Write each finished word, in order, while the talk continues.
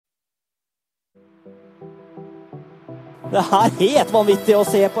Det er helt vanvittig å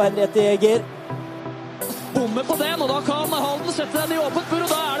se på Henriette Jæger. Bommer på den, og da kan Halden sette den i åpent bur,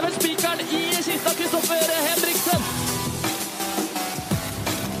 og da er det vel spikeren i kista Kristoffer Henriksen.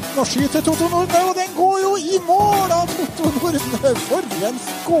 Nå skyter Totto Nordne, og den går jo i mål av Totto Nordne. For en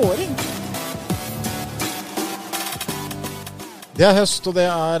skåring! Det er høst, og det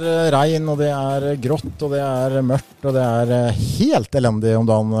er regn, og det er grått, og det er mørkt, og det er helt elendig om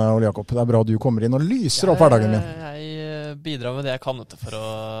dagen, Ole Jakob. Det er bra du kommer inn og lyser opp hverdagen min. Jeg bidrar med det jeg kan for å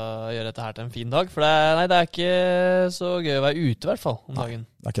gjøre dette her til en fin dag, for det er ikke så gøy å være ute i hvert fall om dagen.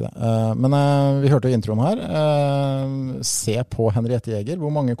 Det er ikke det. Men vi hørte jo introen her. Se på Henriette Jæger. Hvor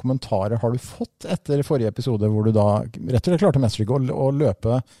mange kommentarer har du fått etter forrige episode, hvor du da rett og slett klarte mesterstykket å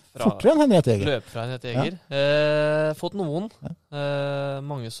løpe fortere enn Henriette Jæger? Løpe fra Henriette Jæger. Ja. Fått noen. Ja.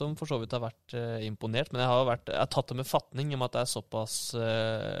 Mange som for så vidt har vært imponert, men jeg har tatt det med fatning om at det er såpass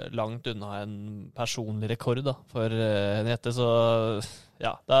langt unna en personlig rekord da, for Henriette, så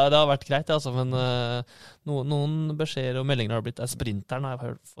ja, det har vært greit, altså, men noen beskjeder og meldinger har blitt sprinteren, har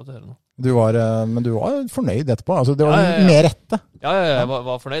jeg fått høre nå. Men du var fornøyd etterpå? Altså, det var mer rette? Ja, jeg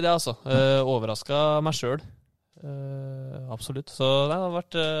var fornøyd, ja, altså. Overrasket meg selv. Absolutt. Så det har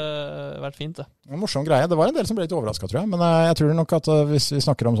vært fint, det. En morsom greie. Det var en del som ble litt overrasket, tror jeg. Men jeg tror nok at hvis vi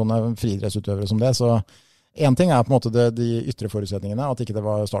snakker om sånne friidrettsutøvere som det, så en ting er på en måte de ytre forutsetningene, at ikke det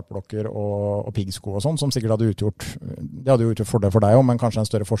var startblokker og piggsko og sånn, som sikkert hadde utgjort fordel for deg også, men kanskje en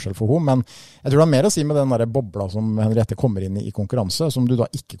større forskjell for henne. Men jeg tror det har mer å si med den der bobla som Henriette kommer inn i konkurranse, som du da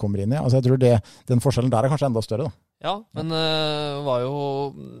ikke kommer inn i. Altså jeg tror den forskjellen der er kanskje enda større da. Ja, men var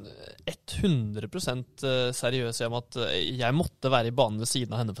jo 100% seriøs om at jeg måtte være i banen ved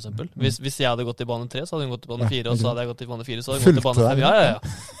siden av henne, for eksempel. Hvis jeg hadde gått i bane 3, så hadde hun gått i bane 4, og så hadde jeg gått i bane 4, så hadde hun gått i bane 5.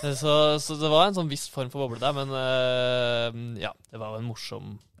 Ja. Så det var en sånn viss form for boble der, men ja, det var jo en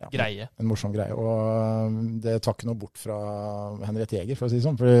morsom greie. En morsom greie, og det tar ikke noe bort fra Henriette Jæger, for å si det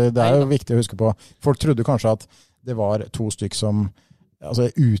sånn. For det er jo viktig å huske på, folk trodde kanskje at det var 2 stykk som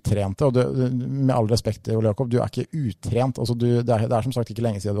utrente, og med all respekt, Ole Jakob, du er ikke utrent. Altså, det er som sagt ikke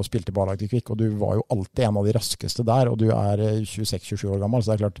lenge siden du har spilt i ballag til Kvikk, og du var jo alltid en av de raskeste der, og du er 26-27 år gammel,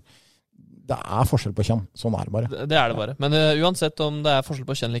 så det er klart, det er forskjell på kjønn. Sånn er det bare. Det er det bare. Men uansett om det er forskjell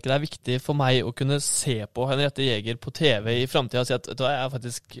på kjønn eller ikke, det er viktig for meg å kunne se på Henriette Jæger på TV i fremtiden og si at jeg har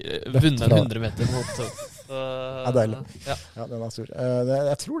faktisk vunnet en 100 meter mot. Det er deilig. Ja, den er stor.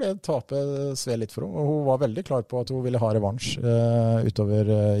 Jeg tror det tapet sved litt for henne, og hun var veldig klar på at hun ville ha revansj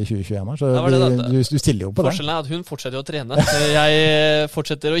utover i 2021 her, så du stiller jo på det. Forskjellen er at hun fortsetter å trene. Jeg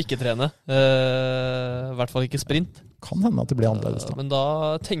fortsetter å ikke trene. I hvert fall ikke sprint. Kan hende at det blir annerledes da. Men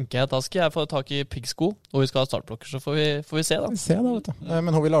da tenker jeg at da skal jeg få tak i piggsko, og vi skal ha startblokker, så får vi se da. Vet du.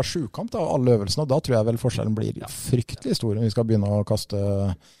 Men hun vil ha 7-kamp da, alle øvelsene, og da tror jeg vel forskjellen blir fryktelig stor. Når vi skal begynne å kaste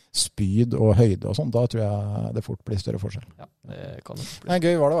spyd og høyde og sånn, da tror jeg det fort blir større forskjell. Ja, det kan det bli.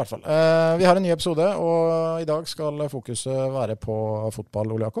 Gøy var det i hvert fall. Vi har en ny episode, og i dag skal fokuset være på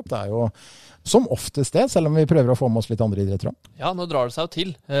fotball, Ole Jakob. Det er jo som oftest det, selv om vi prøver å få med oss litt andre idretter. Ja, nå drar det seg jo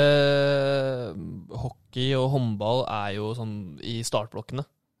til. Hockey og håndball er jo sånn i startblokkene.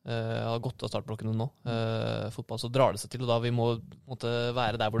 Jeg har gått av startblokkene nå. Fotball så drar det seg til, og da vi må måtte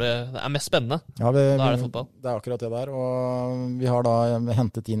være der hvor det er mest spennende. Ja, da er det fotball. Det er akkurat det der, og vi har da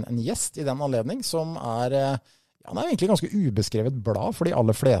hentet inn en gjest i den anledning som er han er egentlig ganske ubeskrevet blad for de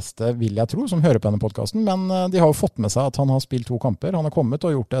aller fleste, vil jeg tro, som hører på denne podcasten, men de har jo fått med seg at han har spilt 2 kamper. Han har kommet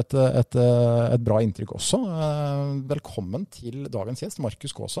og gjort et bra inntrykk også. Velkommen til dagens gjest,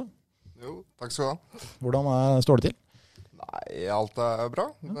 Markus Kaasa. Jo, takk skal du ha. Hvordan står det til? Nei, alt er bra.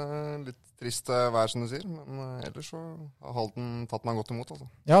 Det er litt trist vær, som du sier, men ellers så har Halden tatt meg godt imot. Altså.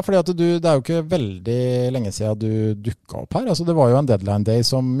 Ja, fordi at det er jo ikke veldig lenge siden du dukket opp her. Altså, det var jo en deadline day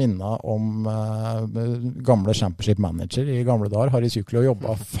som minnet om gamle championship manager i gamle dager. Harry Sykle og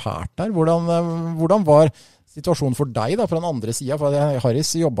jobbet fælt der. Hvordan var situasjonen for deg da, på den andre siden? For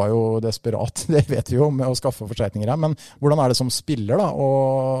Harris jobbet jo desperat, det vet vi jo, med å skaffe forsterkninger her. Men hvordan er det som spiller da,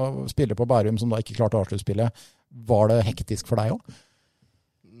 og spiller på Bærum som da ikke klarte avsluttspillet? Var det hektisk for deg også?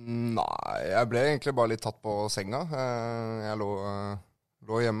 Nei, jeg ble egentlig bare litt tatt på senga. Jeg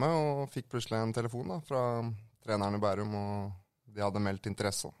lå hjemme og fikk plutselig en telefon da, fra treneren i Bærum, og de hadde meldt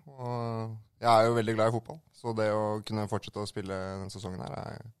interesse. Og jeg er jo veldig glad i fotball, så det å kunne fortsette å spille denne sesongen her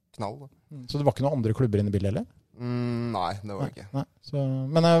er knall. Da. Så det var ikke noen andre klubber inne i bildet, eller? Nei, det var ikke. Nei.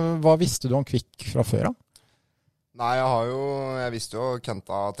 Men hva visste du om Kvikk fra før da? Nei, jeg visste jo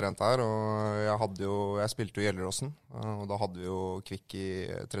Kenta trent her, og jeg spilte jo i Gjelleråsen, og da hadde vi jo Kvikk i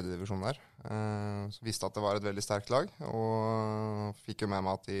 3. divisjon der. Så visste at det var et veldig sterkt lag, og fikk jo med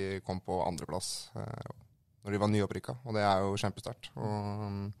meg at de kom på 2. plass når de var nyopprykket, og det er jo kjempesterkt.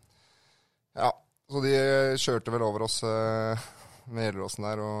 Og Ja, så de kjørte vel over oss med Gjelleråsen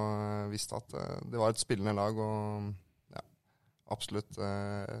der, og visste at det var et spillende lag, og ja, absolutt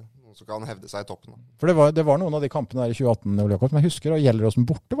noen som kan hevde seg i toppen. Da. For det var noen av de kampene der i 2018, Ole Jakob, som jeg husker, og Gjelleråsen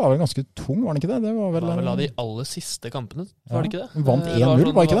borte var vel ganske tung, var den ikke det? Det var vel av de aller siste kampene, var det ikke det? Vant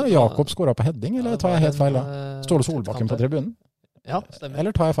 1-0, var ikke det? Jakob skåret på heading, eller tar jeg helt feil da? Ståle Solbakken på tribunen? Ja, stemmer.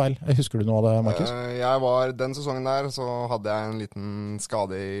 Eller tar jeg feil? Husker du noe av det, Markus? Den sesongen der så hadde jeg en liten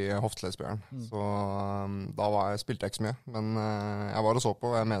skade i hoftelesbjørn. Så spilte jeg ikke så mye. Men jeg var og så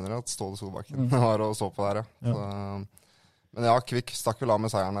på, og jeg mener at Ståle Solbakken var og så på der, ja. Så, men ja, Kvikk stakk vel av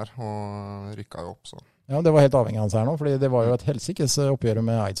med seieren der, og rykka jo opp, så. Ja, det var helt avhengig av hans her nå, fordi det var jo et helsikes oppgjør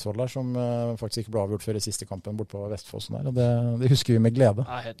med Eidsvoll der, som faktisk ikke ble avgjort før i siste kampen bort på Vestfossen der, og det husker vi med glede.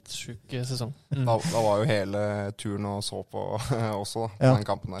 Det helt syk sesong. Da var jo hele turen å så på også, da, den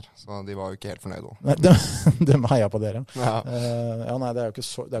kampen der, så de var jo ikke helt fornøyde også. Nei, de heier på dere. Ja. Nei, det er jo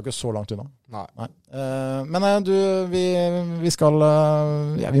ikke så langt unna. Nei. Men vi skal,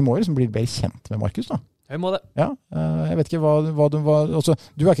 vi må jo liksom bli bedre kjent med Markus da. Vi må det. Ja, jeg vet ikke hva du var, altså,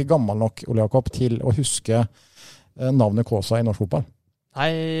 du er ikke gammel nok, Ole Jakob, til å huske navnet Kaasa i norsk fotball.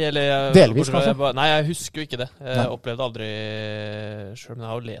 Nei, delvis kanskje? Nei, jeg husker jo ikke det. Jeg opplevde aldri selv, men jeg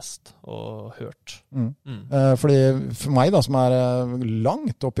har jo lest og hørt. Fordi for meg da, som er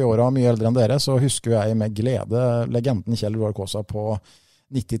langt opp i året og mye eldre enn dere, så husker jeg med glede legenden Kjell Roar Kaasa på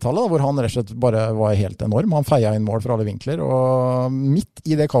 90-tallet, hvor han rett og slett bare var helt enorm. Han feia inn mål fra alle vinkler, og midt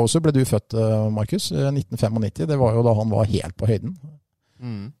i det kaoset ble du født, Markus, 1995. Det var jo da han var helt på høyden.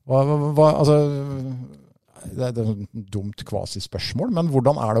 Altså, det er et dumt kvasispørsmål, men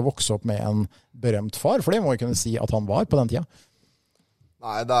hvordan er det å vokse opp med en berømt far? For det må vi kunne si at han var på den tida.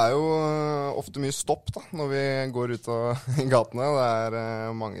 Nei, det er jo ofte mye stopp da, når vi går ut i gatene. Det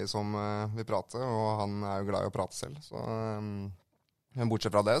er mange som vil prate, og han er jo glad i å prate selv, så... Men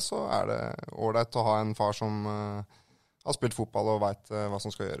bortsett fra det, så er det ordentlig å ha en far som har spilt fotball og vet hva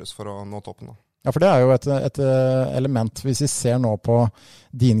som skal gjøres for å nå toppen. Da. Ja, for det er jo et element, hvis vi ser nå på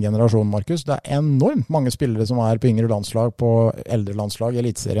din generasjon, Markus. Det er enormt mange spillere som er på yngre landslag, på eldre landslag i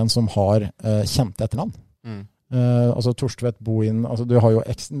Eliteserien, som har kjente etternavn. Altså Torstvedt, Bohin, altså du har jo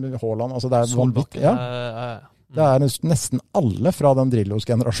Haaland, altså det er vanvittig. Ja. Det er nesten alle fra den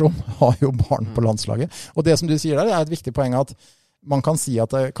Drillos-generasjonen har jo barn på landslaget. Og det som du sier der, er et viktig poeng at man kan si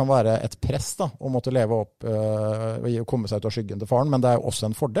at det kan være et press da, å måtte leve opp og komme seg ut av skyggen til faren, men det er jo også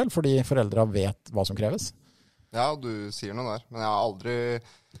en fordel, fordi foreldre vet hva som kreves. Ja, du sier noe der, men jeg har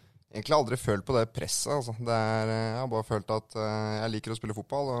egentlig aldri følt på det presset. Altså. Jeg har bare følt at jeg liker å spille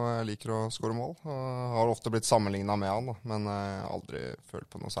fotball, og jeg liker å skåre mål. Og har ofte blitt sammenlignet med han, da, men jeg har aldri følt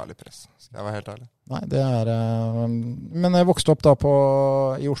på noe særlig press, skal jeg være helt ærlig. Nei, det er... Men jeg vokste opp da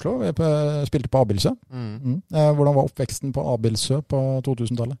i Oslo, jeg spilte på Abildsø. Hvordan var oppveksten på Abildsø på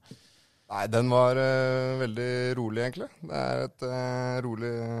 2000-tallet? Nei, den var veldig rolig egentlig. Det er et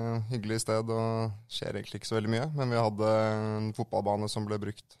rolig, hyggelig sted, og skjer egentlig ikke så veldig mye. Men vi hadde en fotballbane som ble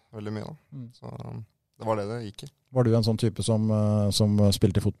brukt veldig mye da. Så det var det gikk i. Var du en sånn type som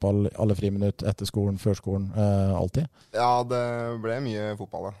spilte fotball alle friminutt, etter skolen, før skolen, alltid? Ja, det ble mye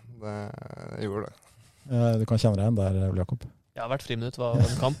fotball, ja. Det gjorde det. Du kan kjenne deg igjen der, Ole Jakob? Ja, hvert friminutt var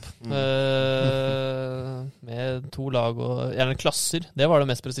en kamp. Med 2 lag og gjerne klasser. Det var det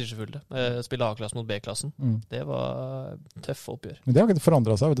mest prestisjefulle. Spille A-klassen mot B-klassen. Det var tøffe oppgjør. Men det har ikke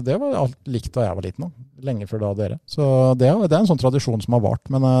forandret seg. Vet du. Det var alt likt da jeg var liten. Lenge før da dere. Så det er en sånn tradisjon som har vart.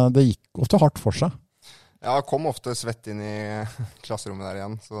 Men det gikk ofte hardt for seg. Ja, jeg kom ofte svett inn i klasserommet der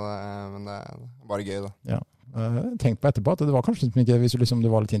igjen. Men det er bare gøy da. Ja. Tenk på etterpå at det var kanskje ikke, hvis du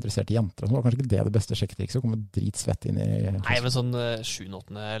var litt interessert i jenter, så var kanskje ikke det beste sjekketrikset å komme dritsvett inn i... Nei, men sånn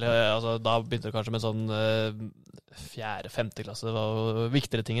 7.-8. Altså, da begynte det kanskje med sånn 4.-5. klasse. Det var jo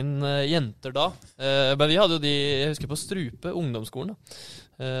viktigere ting enn jenter da. Men vi hadde jo jeg husker på Strupe, ungdomsskolen da.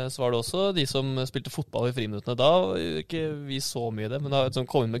 Så var det også de som spilte fotball i friminuttene. Da var ikke vi så mye det, men da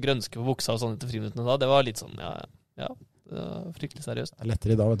sånn, kom inn med grønske på buksa og sånn etter friminuttene da. Det var litt sånn, ja. Fryktelig seriøst. Det er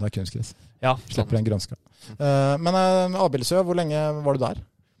lettere i dag, det er kunstgress. Ja, slipper en grønska. Men Abildsø, hvor lenge var du der?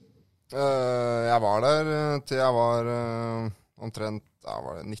 Jeg var der til jeg var omtrent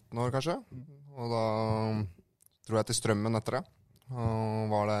var det 19 år kanskje. Og da dro jeg til Strømmen etter det.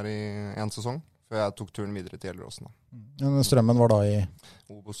 Og var der i 1 sesong, før jeg tok turen videre til Gjelleråsen. Strømmen var da i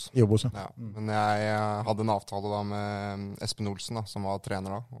Obos. I Obos, ja. Men jeg hadde en avtale da med Espen Olsen, da, som var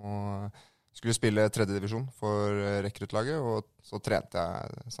trener da. Og skulle spille 3. divisjon for rekruttlaget, og så trente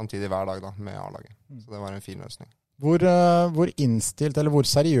jeg samtidig hver dag da, med A-laget. Så det var en fin løsning. Hvor innstilt, eller hvor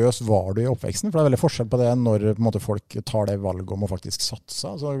seriøs var du i oppveksten? For det er veldig forskjell på det når på en måte, folk tar det valget om å faktisk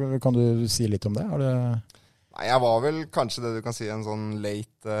satse. Så kan du si litt om det? Nei, jeg var vel kanskje det du kan si en sånn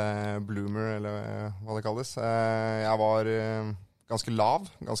late bloomer, eller hva det kalles. Jeg var ganske lav,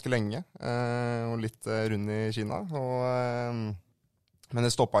 ganske lenge, og litt rund i Kina. Men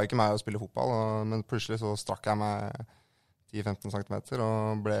det stoppet ikke meg å spille fotball, men plutselig så strakk jeg meg 10-15 centimeter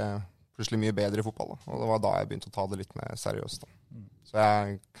og ble plutselig mye bedre i fotball. Da. Og det var da jeg begynte å ta det litt mer seriøst. Da. Så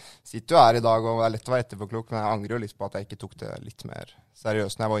jeg sitter jo her i dag, og det er lett å være etterpåklok, men jeg angrer jo litt på at jeg ikke tok det litt mer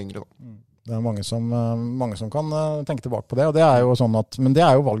seriøst når jeg var yngre. Da. Det er mange som kan tenke tilbake på det, og det er jo sånn at, men det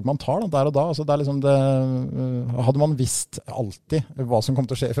er jo valg man tar da, der og da. Altså det er liksom det, hadde man visst alltid hva som kom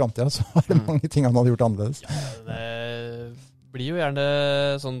til å skje i fremtiden, så er det mange ting han hadde gjort annerledes. Ja, det blir jo gjerne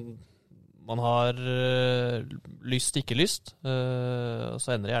sånn, man har lyst, ikke lyst, og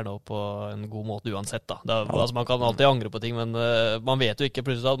så ender det gjerne opp på en god måte uansett. Da. Altså man kan alltid angre på ting, men man vet jo ikke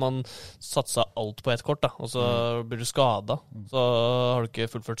plutselig at man satset alt på ett kort, da, og så blir du skadet. Så har du ikke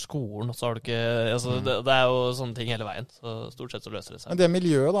fullført skolen, så har du ikke, altså, det er jo sånne ting hele veien. Så stort sett så løser det seg. Men det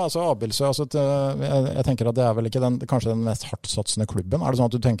miljøet da, altså Abildsø, altså jeg tenker at det er vel ikke kanskje den mest hardtsatsende klubben. Er det sånn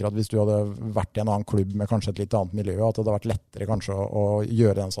at du tenker at hvis du hadde vært i en annen klubb med kanskje et litt annet miljø, at det hadde vært lettere kanskje å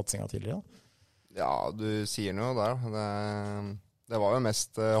gjøre den satsingen tidligere? Ja, du sier noe der. Det var jo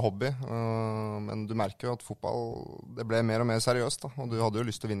mest hobby, men du merker jo at fotball det ble mer og mer seriøst. Da. Og du hadde jo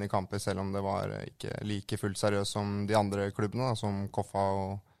lyst til å vinne kamper, selv om det var ikke like fullt seriøst som de andre klubbene, da, som Koffa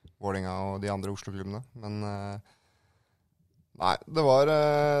og Vålinga og de andre Oslo-klubbene. Men nei, det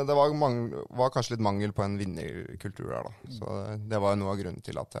var kanskje litt mangel på en vinnerkultur der. Da. Så det var jo noe av grunnen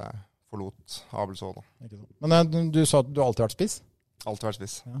til at jeg forlot Abelså. Men du sa at du alltid har vært spiss? Alltid vært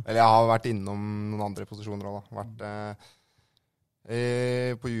spiss. Ja. Eller jeg har vært innom noen andre posisjoner også, da.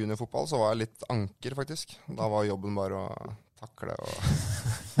 På juniorfotball så var jeg litt anker, faktisk. Da var jobben bare å takle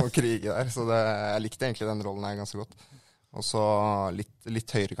og krige der. Så jeg likte egentlig den rollen her ganske godt. Og så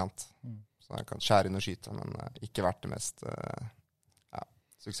litt høyere kant. Så jeg kan skjære inn og skyte, men ikke vært det mest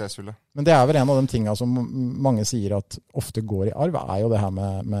suksessfulle. Men det er vel en av de tingene som mange sier at ofte går i arv, er jo det her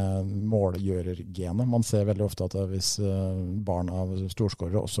med målgjørergenet. Man ser veldig ofte at hvis barn av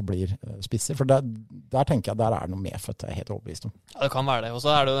storskårere også blir spisser, for der tenker jeg der er det noe medfødt, jeg er helt overbevist om. Ja, det kan være det. Og så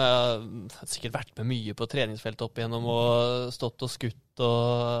er det jo, jeg har sikkert vært med mye på treningsfeltet opp igjennom og stått og skutt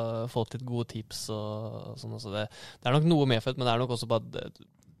og fått litt gode tips og sånn. Så det er nok noe medfødt, men det er nok også bare at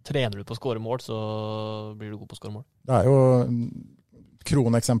trener du på å skåre mål, så blir du god på å skåre mål. Det er jo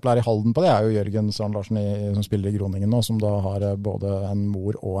kroneksemplar i Halden på det er jo Jørgen Strand Larsen som spiller i Groningen nå, som da har både en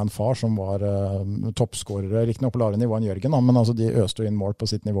mor og en far som var toppskårere, riktig nok på lavere nivå enn Jørgen, men altså de øste jo inn mål på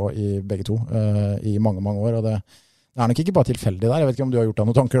sitt nivå i begge to i mange, mange år, og det er nok ikke bare tilfeldig der. Jeg vet ikke om du har gjort deg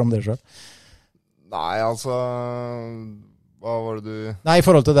noen tanker om det selv? Nei, altså hva var det du... Nei, i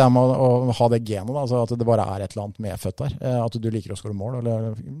forhold til det med å ha det genet, da, altså at det bare er et eller annet medfødt der, at du liker å skåre mål,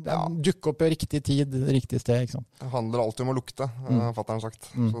 eller dukke opp i riktig tid, riktig sted, ikke sant? Det handler alltid om å lukte, fatteren sagt.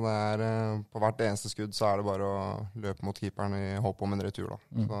 Så det er, på hvert eneste skudd så er det bare å løpe mot keeperen i håp om en retur,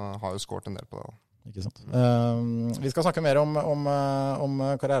 da. Så har jo skåret en del på det, da. Ikke sant. Vi skal snakke mer om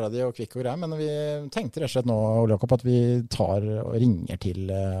karrieren din og Kvikk og greier, men vi tenkte rett og slett nå, Ole Jakob, at vi tar og ringer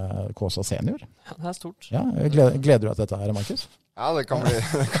til Kaasa Senior. Ja, det er stort. Ja, gleder du deg til dette her, Markus? Ja, det kan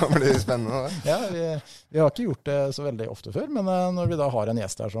bli spennende. Det. Ja, vi har ikke gjort det så veldig ofte før, men når vi da har en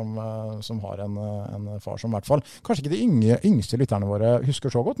gjest her som har en far som i hvert fall, kanskje ikke de yngste lytterne våre husker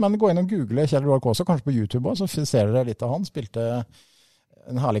så godt, men gå inn og google Kjell Roar Kaasa, kanskje på YouTube også, så ser dere litt av han, spilte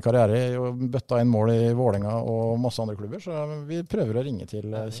en herlig karriere og bøtta inn mål i Vålinga og masse andre klubber, så vi prøver å ringe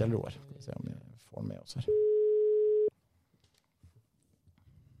til Kjell Roar. Skal vi se om vi får han med oss her.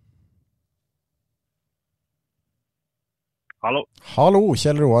 Hallo. Hallo,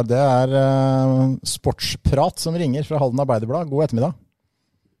 Kjell Roar. Det er Sportsprat som ringer fra Halden Arbeiderblad. God ettermiddag.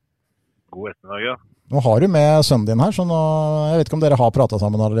 God ettermiddag, ja. Nå har du med sønnen din her, så nå, jeg vet ikke om dere har pratet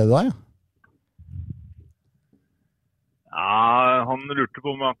sammen allerede da, ja? Ja, han lurte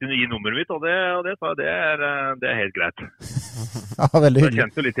på om han kunne gi nummeret mitt, og det sa jeg, det er helt greit. Ja, veldig hyggelig. Jeg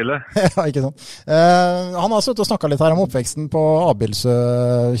kjente jo litt til det. Ja, ikke sant. Han har suttet og snakket litt her om oppveksten på Abildsø,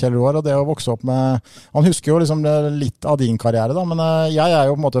 Kjell Roar, og det å vokse opp med... Han husker jo liksom litt av din karriere da, men jeg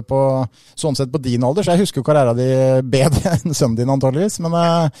er jo på en måte sånn sett på din alder, så jeg husker jo karrieren din bedre enn sønnen din antageligvis. Men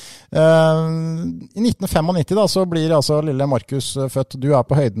i 1995 da, så blir altså lille Markus født. Du er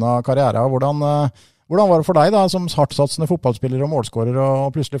på høyden av karrieren. Hvordan var det for deg da, som hardtsatsende fotballspiller og målskårer,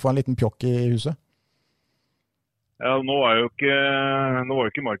 og plutselig få en liten pjokk i huset? Ja, nå var jo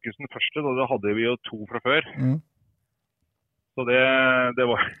ikke Markus den første, da hadde vi jo 2 fra før. Så det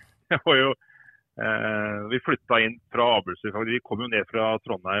var jo... vi flyttet inn fra Abildsø. Vi kom jo ned fra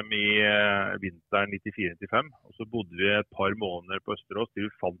Trondheim i vinteren 94-95, og så bodde vi et par måneder på Østerås til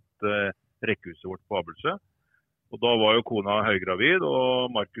vi fant rekkehuset vårt på Abildsø. Og da var jo kona høygravid,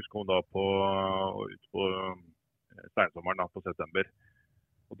 og Markus kom da ut på steinsommeren da, på september.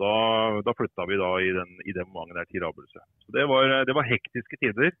 Og da flyttet vi da i den momentet der til Rabelse. Så det var hektiske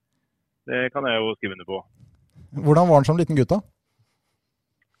tider. Det kan jeg jo skrive under på. Hvordan var han som liten gutt da?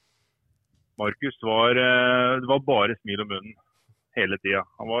 Markus det var bare smil om munnen hele tiden.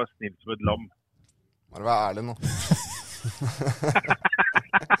 Han var snill som et lam. Bare vær ærlig nå.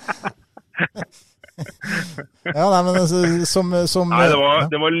 Ja, nei, men Nei,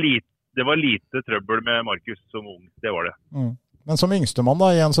 det var lite trøbbel med Markus som ung. Det var det. Men som yngstemann da,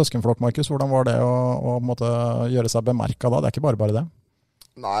 i en søskenflokk, Markus, hvordan var det å måtte gjøre seg bemerket da? Det ikke bare det?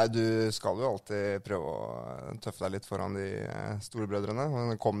 Nei, du skal jo alltid prøve å tøffe deg litt foran de store brødrene. Men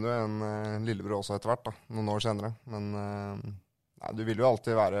det kom jo en lillebror også etter hvert da, noen år senere. Men nei, du vil jo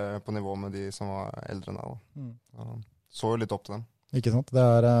alltid være på nivå med de som var eldre enn deg da. Så jo litt opp til dem. Ikke sant, det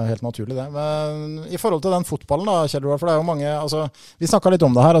helt naturlig det. Men i forhold til den fotballen da, Kjell Roar, for det jo mange, altså, vi snakket litt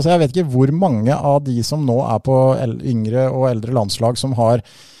om det her, altså jeg vet ikke hvor mange av de som nå på yngre og eldre landslag som har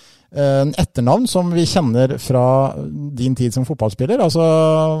etternavn som vi kjenner fra din tid som fotballspiller. Altså,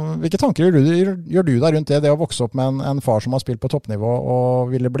 hvilke tanker gjør du da rundt det å vokse opp med en far som har spilt på toppnivå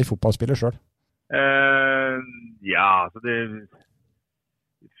og ville bli fotballspiller selv? Ja, altså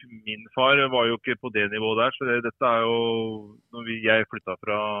min far var jo ikke på det nivået der, så dette jo, når jeg flyttet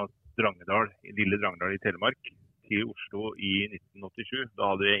fra Drangedal, lille Drangedal i Telemark, til Oslo i 1987,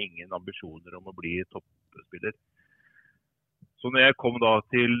 da hadde jeg ingen ambisjoner om å bli toppspiller. Så når jeg kom da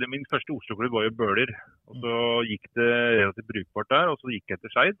til, min første Oslo-klubb var jo Bøler, og så gikk det relativt brukbart der, og så gikk jeg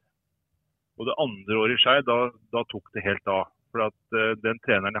til Skeid. Og det andre året i Skeid, da tok det helt av. For at den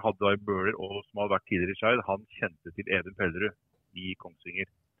treneren jeg hadde da i Bøler, og som hadde vært tidligere i Skeid, han kjente til Even Pellerud i Kongsvinger.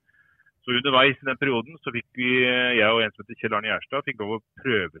 Så underveis i den perioden så fikk jeg og en som heter Kjell Arne Gjerstad, fikk lov å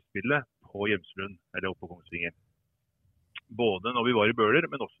prøvespille på Hjemslund, eller oppe på Kongsvinger. Både når vi var i Bøler,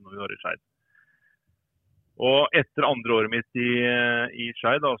 men også når vi var i Skeid. Og etter andre året mitt i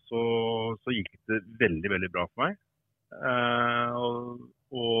Skeid, så gikk det veldig, veldig bra for meg.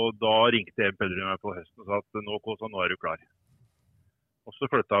 Og da ringte Even Pellerud meg på høsten og sa at nå er du klar. Og så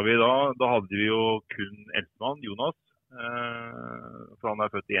flyttet vi da hadde vi jo kun eldstemann, Jonas, for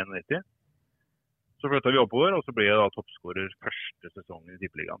han født i 91. Så flyttet vi oppover, og så ble jeg da toppskårer første sesongen i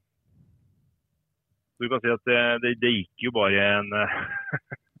Tippeligaen. Så du kan si at det gikk jo bare en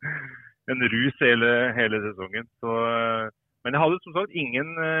rus hele sesongen. Så, men jeg hadde som sagt ingen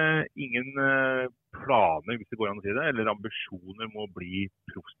planer, hvis det går an å si det, eller ambisjoner om å bli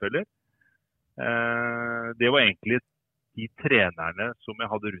proffspiller. Det var egentlig de trenerne som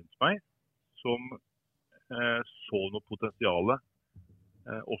jeg hadde rundt meg, som så noe potensiale,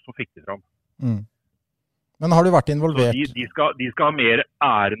 og som fikk det fram. Men har du vært involvert? Så de skal ha mer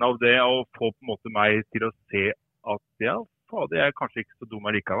æren av det, og få på en måte meg til å se at ja, det er kanskje ikke så dum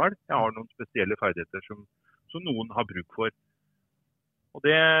likevel. Jeg har noen spesielle ferdigheter som noen har bruk for. Og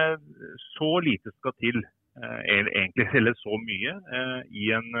det så lite skal til, egentlig, eller så mye,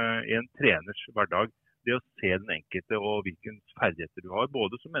 i en treners hverdag. Det å se den enkelte og hvilke ferdigheter du har,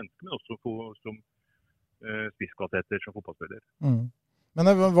 både som menneske, men også som spisskvaliteter som fotballspiller. Men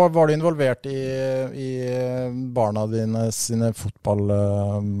var du involvert i barna dine sine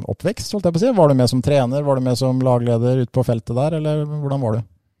fotballoppvekst, holdt jeg på å si? Var du med som trener, var du med som lagleder ute på feltet der, eller hvordan var du?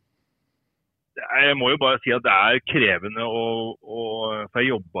 Jeg må jo bare si at det krevende, for jeg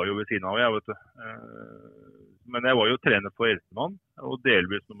jobbet jo ved siden av, vet du. Men jeg var jo trener for eldstemann, og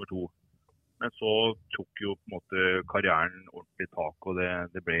delvis nummer 2. Men så tok jo på en måte karrieren ordentlig tak, og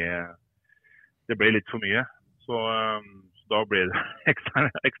det ble litt for mye. Så da ble det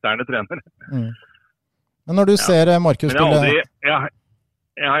eksterne trener. Men når du ser Markus spille...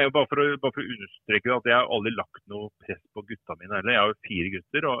 Jeg har jo bare for å understreke det, at jeg har aldri lagt noe press på gutta mine heller. Jeg har jo 4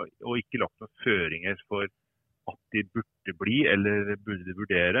 gutter, og ikke lagt noen føringer for at de burde bli, eller burde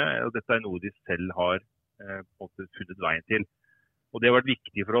vurdere. Og dette noe de selv har på en måte funnet veien til. Og det har vært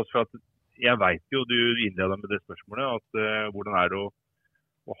viktig for oss, for at jeg vet jo, du innleder med det spørsmålet, at hvordan det å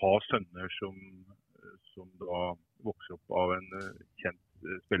ha sønner som da vokser opp av en kjent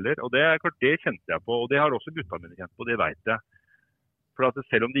spiller. Og det klart, det kjente jeg på, og det har også gutta mine kjent på, det vet jeg. For at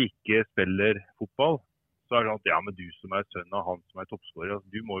selv om de ikke spiller fotball, så det sånn at ja, men du som sønn av han som toppskårer, altså,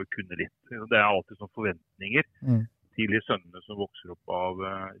 du må jo kunne litt. Det alltid sånne forventninger til de sønnene som vokser opp av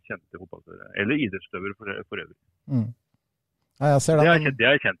kjente fotballspillere, eller idrettsutøvere for øvrig. Ja, jeg ser det. Det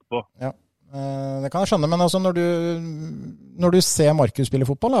har jeg kjent på. Ja. Det kan jeg skjønne, men altså når du ser Markus spille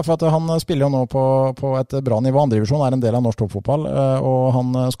fotball, for at han spiller jo nå på et bra nivå, andredivisjon en del av norsk toppfotball, og han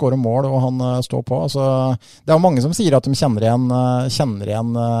skårer mål, og han står på. Altså, det jo mange som sier at de kjenner igjen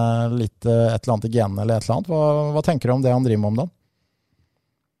litt et eller annet i genene eller et eller annet. Hva tenker du om det han driver med om dagen?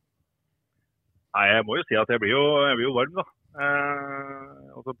 Nei, jeg må jo si at jeg blir jo varm da.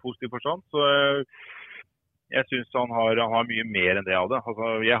 Altså positiv forstand, så jeg synes han har mye mer enn det jeg hadde.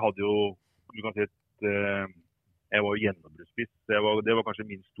 Altså, jeg hadde jo, du kan si at jeg var gjennombruddsspiss. Det var kanskje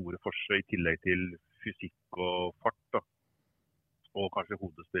min store forskjell i tillegg til fysikk og fart da. Og kanskje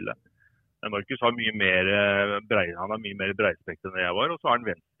hodespillet. Men Markus har mye mer breispekter enn det jeg var, og så har han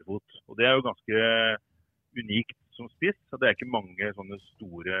venstrefot. Og det jo ganske unikt som spiss. Så det ikke mange sånne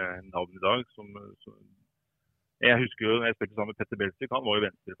store navn i dag som jeg husker jo, jeg spilte sammen med Petter Belsvik, han var jo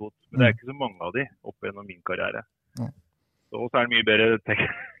venstrefot. Men det ikke så mange av de oppe gjennom min karriere. Og så det mye bedre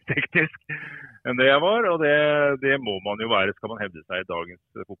teknisk enn det jeg var, og det må man jo være, skal man hevde seg i dagens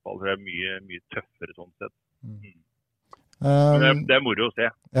fotball. Det mye tøffere sånn sett. Men det moro å se.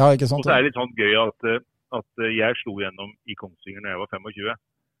 Ja, ikke sant? Og så det litt sånn gøy at jeg slo gjennom i Kongsvinger når jeg var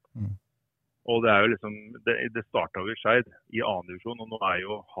 25. Og det jo liksom, det startet jo i Skeid i annen divisjon, og nå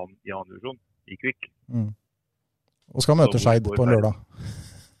jo han i annen divisjon, i Kvikk. Og skal møte Skeid på lørdag.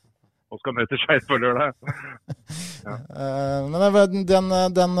 Og skal møte Skeid på lørdag. Ja. Men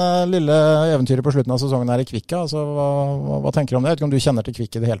den lille eventyret på slutten av sesongen i Kvikk, altså, hva tenker du om det? Jeg vet ikke om du kjenner til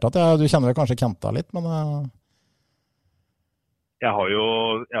Kvikk i det hele tatt. Du kjenner vel kanskje Kenta litt, men... Jeg har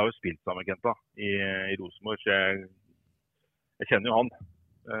jo spilt sammen med Kenta i Rosenborg, så jeg kjenner jo han.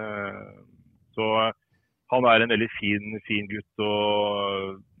 Så han en veldig fin gutt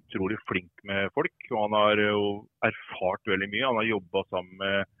og utrolig flink med folk, og han har jo erfart veldig mye. Han har jobbet sammen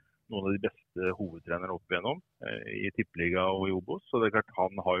med noen av de beste hovedtrenerne opp igjennom i Tippeliga og i Obos, så det klart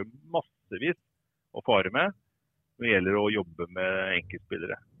han har jo massevis å fare med når det gjelder å jobbe med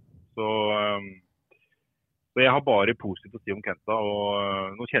enkeltspillere. Så jeg har bare positivt å si om Kenta,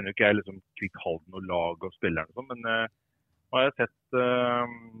 og nå kjenner jo ikke jeg liksom Kvikk Halden og lag og spillerne og sånn, men nå har jeg sett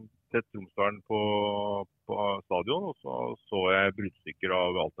Tromsdalen på stadion, og så jeg bruddstykker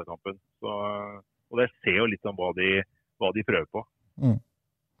av Alta-kampen. Og det ser jo litt om hva de prøver på.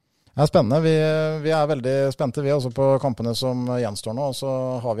 Det spennende. Vi veldig spente vi også på kampene som gjenstår nå, og så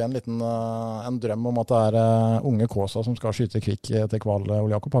har vi en drøm om at det unge Kaasa som skal skyte Kvikk til kval,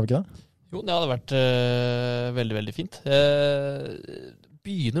 Ole Jakob, har vi ikke det? Jo, det hadde vært veldig, veldig fint.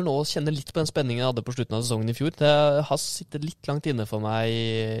 Begynner nå å kjenne litt på den spenningen jeg hadde på slutten av sesongen i fjor. Det har sittet litt langt inne for meg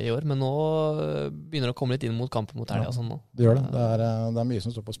i år, men nå begynner det å komme litt inn mot kampen mot helga. Sånn nå. Det gjør det. Det mye som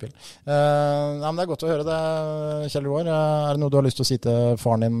står på spill. Men det godt å høre det, Kjell Roar. Det noe du har lyst til å si til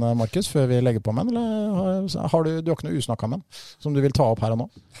faren din, Markus, før vi legger på med den? Eller har du ikke noe usnakket med den, som du vil ta opp her og nå?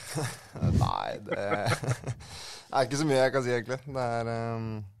 Nei, det ikke så mye jeg kan si egentlig. Det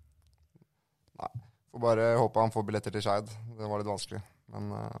nei, får bare håpe han får billetter til Skeid. Det var litt vanskelig. Men,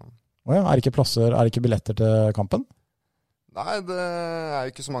 ja, det ikke billetter til kampen? Nei, det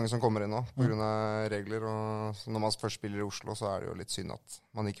jo ikke så mange som kommer inn nå, på grunn av regler. Og når man først spiller i Oslo, så det jo litt synd at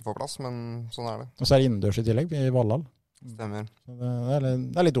man ikke får plass, men sånn det. Og så det innendørs i tillegg, i Valhall. Stemmer.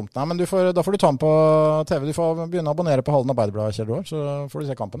 Det litt dumt. Nei, men da får du ta den på TV. Du får begynne å abonnere på Halden Arbeiderblad, Kjell Roar, så får du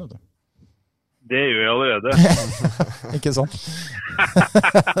se kampen, vet du. Det gjør jeg allerede. Ikke sant?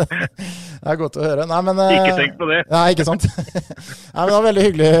 Det godt å høre. Nei, men, ikke tenk på det. Nei, ikke sant? Nei, men det var veldig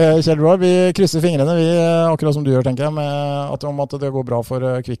hyggelig, Kjell Roar. Vi krysser fingrene, akkurat som du gjør, tenker jeg, om at det går bra for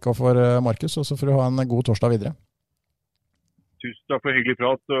Kvikk og for Markus, og så får du ha en god torsdag videre. Tusen takk for hyggelig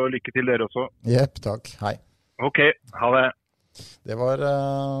prat, og lykke til dere også. Jepp, takk. Hei. Ok, ha det. Det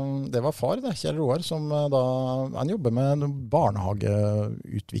var far, det, Kjell Roar, som da han jobber med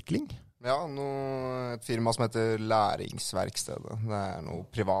barnehageutvikling. Ja, et firma som heter Læringsverkstedet. Det noe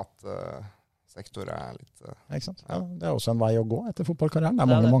privat sektor litt... Ikke sant? Ja, det også en vei å gå etter fotballkarrieren. Det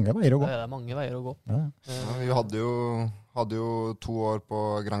mange veier å gå. Det mange veier å gå. Ja. Ja, vi hadde jo 2 år på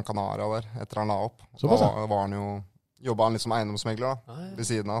Gran Canaria der, etter han la opp. Jobbet han litt som eiendomsmegler da, ved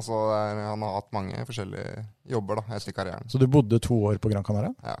siden av, så han har hatt mange forskjellige jobber da, etter karrieren. Så du bodde 2 år på Gran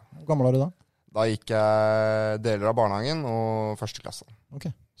Canaria? Ja. Hvor gammel var du da? Da gikk jeg deler av barnehagen og første klasse.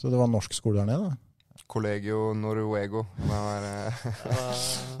 Ok. Så det var norsk skole der nede da? Collegio Noruego.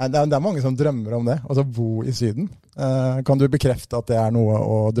 Det mange som drømmer om det, altså bo i Syden. Kan du bekrefte at det noe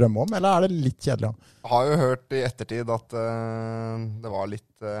å drømme om, eller det litt kjedelig? Jeg har jo hørt i ettertid at det var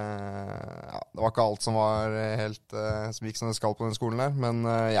litt... det var ikke alt som var helt som gikk som det skal på den skolen der, men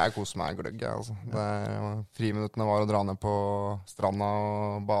jeg koser meg gløgg. Altså. Friminuttene var å dra ned på stranda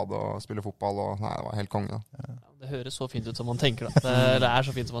og bade og spille fotball, og nei, det var helt konge da. Ja. Det høres så fint ut som man tenker da. Det er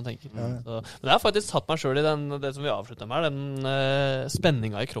så fint som man tenker. Så, men jeg har faktisk tatt meg selv i det som vi avslutter med her, den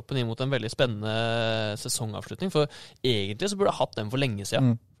spenninga i kroppen inn mot en veldig spennende sesongavslutning. For egentlig så burde jeg hatt den for lenge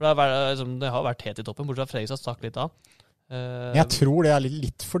siden. For det har vært helt i toppen, bortsett fra Fredrikstad stakk litt av. Jeg tror det er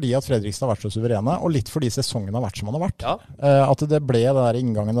litt fordi at Fredrikstad har vært så suverene, og litt fordi sesongen har vært som den har vært. Ja. At det ble det der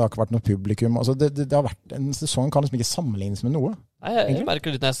inngangen, det har ikke vært noe publikum. Altså det har vært, en sesong kan liksom ikke sammenlignes med noe. Nei, jeg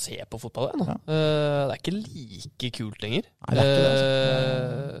merker litt når jeg ser på fotball. Ja. Det er ikke like kult lenger. Nei, det er ikke det.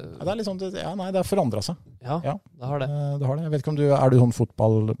 Det er liksom, det har forandret seg. Ja, det har det. Det har det. Jeg vet ikke om er du sånn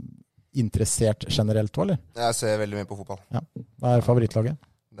fotballinteressert generelt, eller? Jeg ser veldig mye på fotball. Ja. Hva er favorittlaget?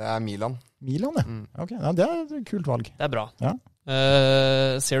 Det er Milan. Milan, ja. Ok, ja, det er et kult valg. Det er bra. Ja.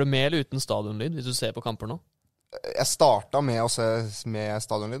 Ser du med eller uten stadionlyd hvis du ser på kamper nå? Jeg startet med å se med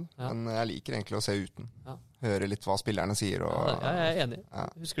stadionlyd, men jeg liker egentlig å se uten. Ja. Høre litt hva spillerne sier. Og, jeg er enig. Ja.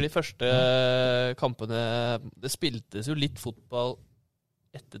 Jeg husker de første kampene. Det spiltes jo litt fotball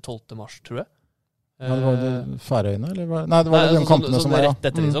etter 12. mars, tror jeg. Ja, det var det Færøyene, eller? Nei, det var de kampene som var rett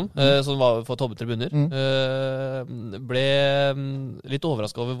etter, liksom. Som var for tomme tribuner. Ble litt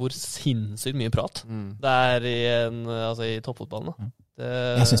overrasket over hvor sinnssykt mye prat det er i toppfotballen. Da.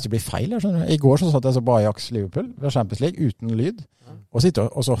 Jeg synes det blir feil. I går så satt jeg så på Ajax-Liverpool ved Champions League uten lyd. Og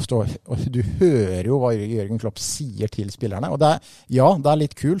du hører jo hva Jørgen Klopp sier til spillerne. Og det er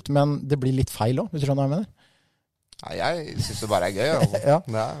litt kult, men det blir litt feil også, hvis du skjønner hva jeg mener. Nei, jeg synes det bare er gøy.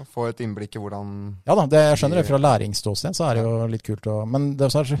 Altså. Få et innblikk i hvordan... Ja da, jeg skjønner det. Fra læringsståsted så er det jo litt kult. Men det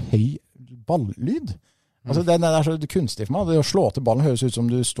er så høy ballyd. Altså, det er så kunstig for meg. Det å slå til ballen høres ut som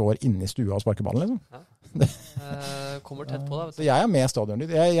du står inne i stua og sparker ballen, liksom. Kommer tett på da. Så jeg er med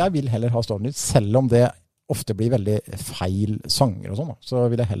stadionlyd. Jeg vil heller ha stadionlyd, selv om det ofte blir veldig feil sanger og sånn. Så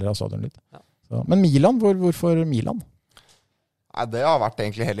vil jeg heller ha stadionlyd. Ja. Men Milan, hvorfor Milan? Nei, det har vært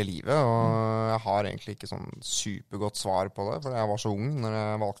egentlig hele livet, og jeg har egentlig ikke sånn supergodt svar på det, for jeg var så ung når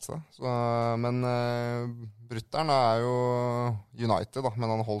jeg valgte det. Men brutteren er jo United, da,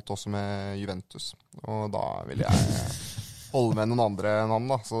 men han holdt også med Juventus, og da ville jeg holde med noen andre navn.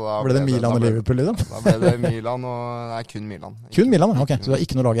 Da. Så da ble det Milan og Liverpool i dem? Da ble det Milan, og nei, kun Milan. Kun Milan, ok. Så det er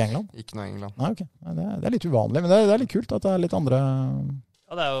ikke noe lag i England? Ikke noe i England. Nei, ok. Det er litt uvanlig, men det er litt kult at det er litt andre...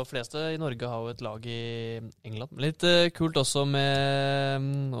 Ja, det er jo fleste i Norge har jo et lag i England. Litt kult også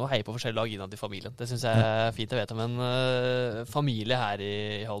med å heie på forskjellige lag innad i familien. Det synes jeg er fint å vite om en familie her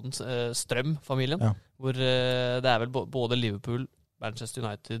i Halden. Strøm-familien, hvor det er vel både Liverpool, Manchester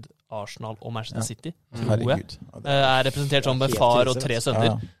United, Arsenal og Manchester City, tror jeg, er representert som med far og 3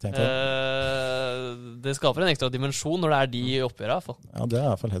 sønner. Det skaper en ekstra dimensjon når det er de oppgjøret, i hvert fall. Ja, det er i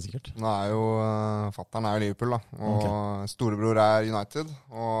hvert fall helt sikkert. Nå er jo fatteren er jo Liverpool, da, og storebror er United,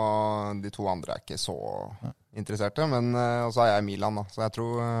 og de 2 andre er ikke så interesserte, men også er jeg Milan, da, så jeg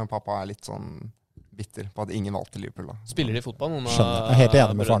tror pappa er litt sånn bitter på at ingen valgte Liverpool, da. Spiller de fotball? Jeg er helt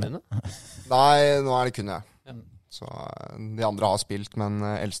enig med faren din. Nei, nå er det kun jeg. Så de andre har spilt, men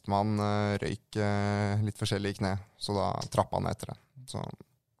eldstemann røyk litt forskjellig i kne, så da trappa han etter det. Så.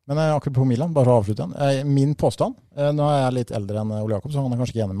 Men akkurat på Milan, bare å avslutte den. Min påstand, nå er jeg litt eldre enn Ole Jakob, så han er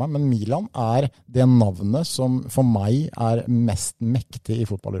kanskje ikke enig med meg, men Milan er det navnet som for meg er mest mektig i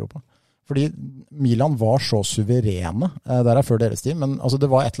fotball-Europa. Fordi Milan var så suverene der før deres tid, men altså, det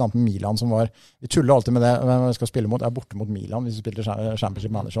var et eller annet med Milan som var, vi tuller alltid med det, hvem vi skal spille mot, borte mot Milan hvis vi spilte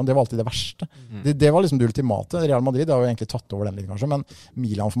Championship Manager, det var alltid det verste. Det var liksom det ultimate. Real Madrid har jo egentlig tatt over den litt kanskje, men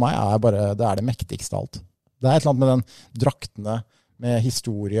Milan for meg det er det mektigste av alt. Det er et eller annet med den draktene, med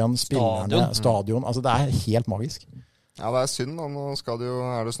historien, spillerne, stadion, altså det er helt magisk. Ja, det er synd, da. Nå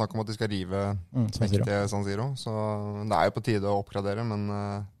er det snakk om at de skal rive mektige San Siro. Så det er jo på tide å oppgradere, men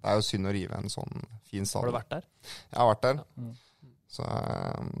det er jo synd å rive en sånn fin stadion. Har du vært der? Jeg har vært der. Så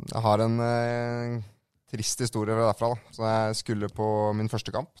jeg har en trist historie derfra, da. Så jeg skulle på min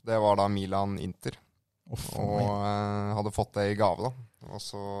første kamp. Det var da Milan-Inter. Og hadde fått det i gave, da. Og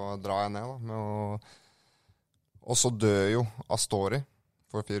så drar jeg ned, da. Og så dør jo Astori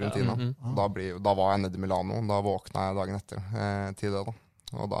for Fiorentina. Da var jeg nede i Milano. Da våkna jeg dagen etter til det, da.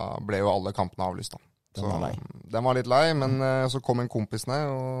 Og da ble jo alle kampene avlyst, da. Den var litt lei, men så kom en kompis ned,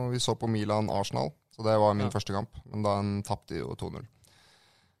 og vi så på Milan-Arsenal. Så det var min første kamp. Men da tappte de jo 2-0.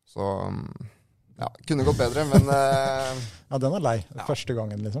 Så kunne gått bedre, men ja, den er lei. Første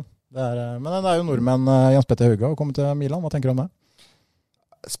gangen, liksom. Men det er jo nordmenn, Jens Petter Hauge, å komme til Milan. Hva tenker du om det?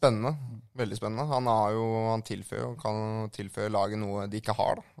 Spennende. Veldig spennende. Han kan tilføye laget noe de ikke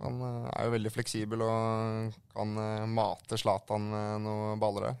har, da. Han er jo veldig fleksibel og kan mate Zlatan med noen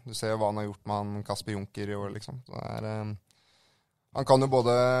baller der. Du ser jo hva han har gjort med han Kasper Junker i år, liksom. Han kan jo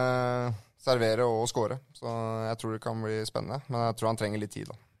både servere og score, så jeg tror det kan bli spennende. Men jeg tror han trenger litt tid,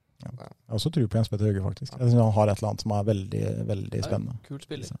 da. Ja. Jeg også tror på Jens Petter Hauge, faktisk. Jeg synes han har et eller annet som er veldig, veldig spennende. Kult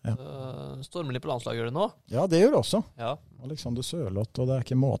spiller. Ja. Stormer litt på landslaget gjør det nå. Ja, det gjør det også. Ja. Alexander Sørloth, og det er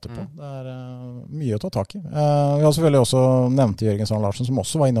ikke måte på. Det er mye å ta tak i. Vi har selvfølgelig også nevnt Jørgen Strand Larsen, som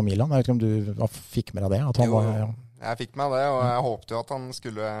også var innom Milan. Jeg vet ikke om du fikk med deg det? At han var, ja. Jeg fikk med det, og jeg håpte jo at han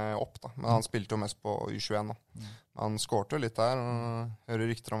skulle opp, da. Men han spilte jo mest på U21, da. Han skårte jo litt der, og hører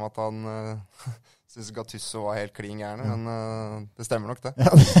rykter om at han synes Gattuso var helt klin gærne, men det stemmer nok det.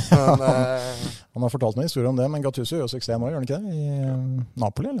 Ja. Men, han har fortalt meg historier om det, men Gattuso gjør suksess nå, gjør han ikke det? I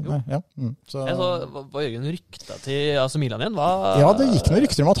Napoli, eller? Ja. Så var Jørgen rykta til Milan igjen? Ja, det gikk noen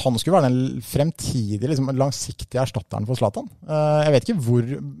rykter om at han skulle være den fremtidige, liksom, langsiktige erstatteren for Zlatan. Jeg vet ikke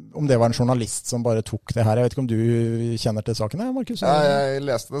om det var en journalist som bare tok det her. Jeg vet ikke om du kjenner til saken, Markus? Ja, jeg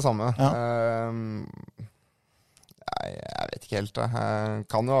leste det samme. Ja. Jeg vet ikke helt det.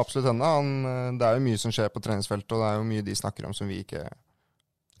 Kan jo absolutt hende. Det er jo mye som skjer på treningsfeltet, og det er jo mye de snakker om som vi ikke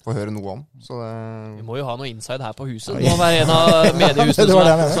får høre noe om. Så vi må jo ha noe inside her på huset. Det må være en av mediehusene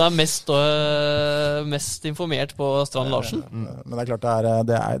som er mest informert på Strand Larsen. Men det er klart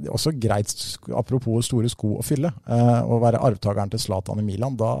det er også greit, apropos store sko å fylle, å være arvtakeren til Zlatan i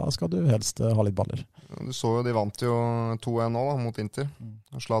Milan. Da skal du helst ha litt baller. Du så jo, de vant jo 2-1 nå da, mot Inter.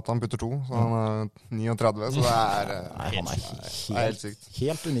 Zlatan putter 2, så han er 39, så det er han er helt sykt.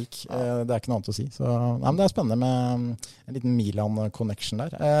 Helt unik. Det er ikke noe annet å si. Så, men det er spennende med en liten Milan-connection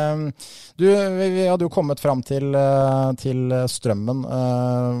der. Vi hadde jo kommet fram til Strømmen,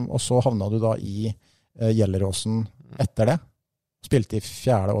 og så havna du da i Gjelleråsen etter det. Spilte i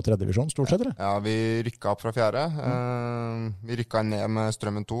 4. og 3. divisjon, stort sett, eller? Ja, vi rykka opp fra 4. Vi rykka ned med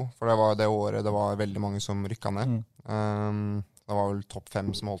Strømmen 2, for det var det året det var veldig mange som rykka ned. Det var vel topp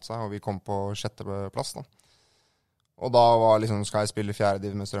 5 som holdt seg, og vi kom på 6. plass da. Og da var liksom, skal jeg spille 4.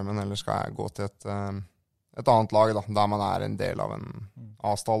 div med Strømmen, eller skal jeg gå til et annet lag da, der man er en del av en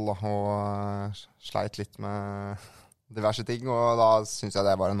A-stall da, og sleit litt med diverse ting, og da synes jeg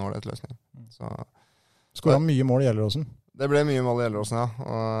det var en ålreit løsning. Skåret mye mål i Gjelleråsen? Det ble mye mål i Gjelleråsen, ja,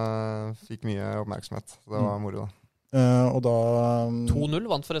 og fikk mye oppmerksomhet. Det var moro da. Og da 2-0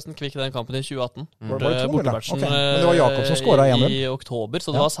 vant forresten Kvikk den kampen i 2018. Var det 2-0? Okay. Men det var Jakob som skåret 1-0? I oktober,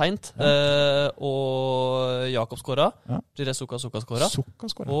 så det var sent. Og Jakob skåret. Jire Suka skåret.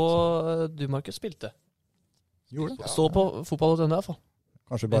 Og du, Markus, spilte. Gjorde det? Stå på fotball.no i hvert fall.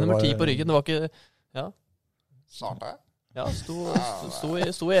 Kanskje bare nummer 10 på ryggen, det var ikke... Ja. Startet jeg? Ja,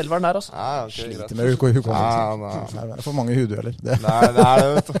 sto i elveren der, altså. Ja, okay, sliter med hukommelsen. Det er for mange hudueller. Det er det,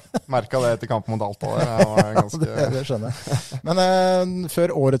 vet du. Merket det etter kampen mot Alta der. Det skjønner jeg. Men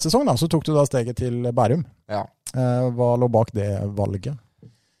før årets sesong da, så tok du da steget til Bærum. Ja. Hva lå bak det valget?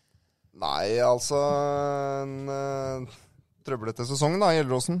 Nei, altså en trøblete sesong da, i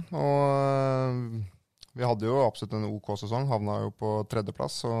Gjelleråsen. Og vi hadde jo absolutt en OK sesong, havna jo på 3.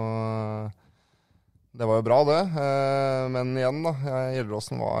 plass, og det var jo bra det, men igjen da,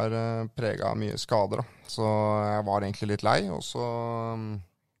 Gjelleråsen var preget av mye skader da. Så jeg var egentlig litt lei, og så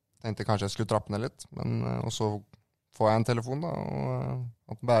tenkte jeg kanskje jeg skulle trappe ned litt, og så får jeg en telefon da,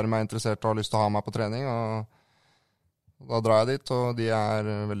 og at Bærum er interessert og har lyst til å ha meg på trening, og da drar jeg dit, og de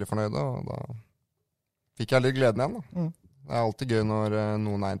er veldig fornøyde, og da fikk jeg litt gleden igjen da. Det er alltid gøy når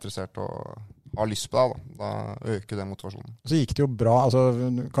noen er interessert og har lyst på deg, da øker det motivasjonen. Så gikk det jo bra, altså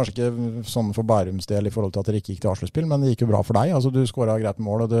kanskje ikke sånn for Bærums del i forhold til at dere ikke gikk til avsluttspill, men det gikk jo bra for deg. Altså du skåret greit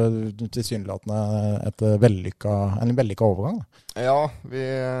mål, og det tilsynelatende en vellykka overgang. Da. Ja, vi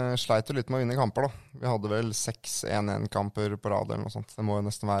sleit jo litt med å vinne kamper da. Vi hadde vel 6 1-1-kamper på rad eller noe sånt. Det må jo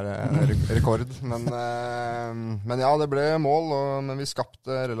nesten være rekord. Men ja, det ble mål, men vi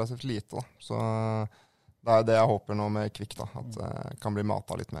skapte relativt lite da. Så det er det jeg håper nå med Kvikk da, at det kan bli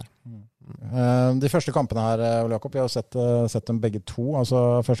matet litt mer. De første kampene her, Ole Jakob, jeg har sett dem begge to.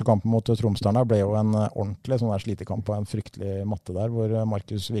 Altså, første kampen mot Tromsdalen ble jo en ordentlig sånn der slitekamp på en fryktelig matte der, hvor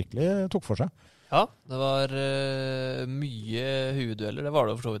Markus virkelig tok for seg. Ja, det var mye huedueller. Det var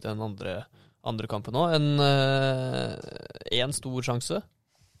det for så vidt den andre kampen også. En stor sjanse.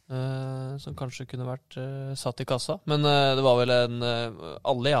 Som kanskje kunne vært satt i kassa. Men det var vel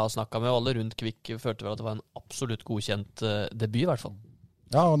alle jeg har snakket med, og alle rundt Kvikk følte vel at det var en absolutt godkjent debut i hvert fall.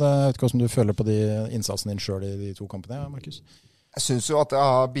 Ja, og det vet ikke hvordan du føler på innsatsen din selv i de to kampene, Markus? Jeg synes jo at jeg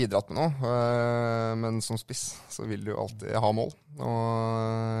har bidratt med noe, men som spiss så vil du jo alltid ha mål. Og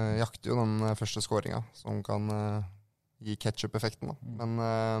jeg jakter jo den første scoringen som kan gi ketchup-effekten da.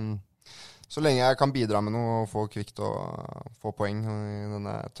 Men så lenge jeg kan bidra med noe og få Kvikk til å få poeng i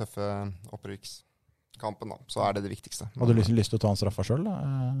denne tøffe opprykkskampen, da, så er det viktigste. Hadde du lyst til å ta en straffa selv, da?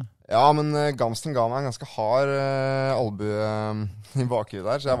 Ja, men Gamsten ga meg en ganske hard albue i bakhudet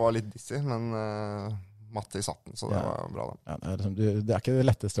der, så jeg var litt dizzy, men Matti satt den, så det var bra da. Ja, det ikke det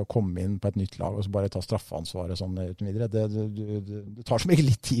letteste å komme inn på et nytt lag og så bare ta straffeansvaret sånn uten videre. Det tar som regel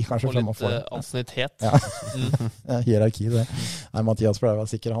litt tid kanskje frem å få det. Og litt ansiennitet. Ja. Hierarki det. Nei, Mathias pleier å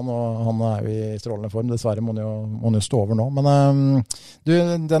være sikker han, og han jo i strålende form. Dessverre må han jo stå over nå. Men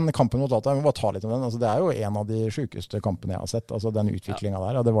den kampen mot Alta, jeg må bare ta litt om den. Altså, det jo en av de sykeste kampene jeg har sett. Altså, den utviklingen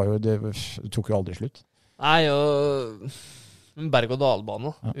der, det tok jo aldri slutt. Nei, og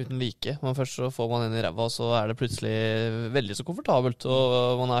berg-og-dal-bane uten like. Men først så får man inn i ræva, og så det plutselig veldig så komfortabelt.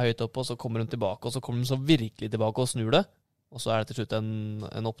 Og man høyt oppe, og så kommer de tilbake, og så kommer de så virkelig tilbake og snur det. Og så det til slutt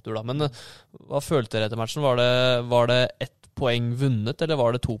en opptur da. Men hva følte dere etter matchen? Var det 1 poeng vunnet, eller var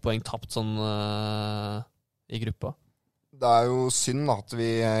det 2 poeng tapt sånn i gruppa? Det jo synd at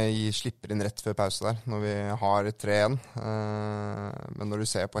vi slipper inn rett før pause der, når vi har 3-1. Men når du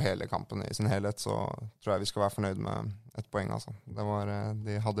ser på hele kampen i sin helhet, så tror jeg vi skal være fornøyd med 1 poeng. Altså.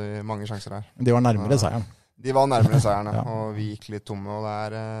 De hadde mange sjanser her. De var nærmere seieren. De var nærmere seieren, ja. Og vi gikk litt tomme. Og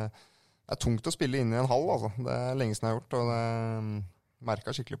det tungt å spille inn i en halv. Altså. Det lenge siden jeg har gjort, og det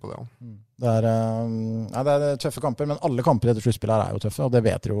merket skikkelig på det også. Det tøffe kamper, men alle kamper i dette sluttspillet jo tøffe, og det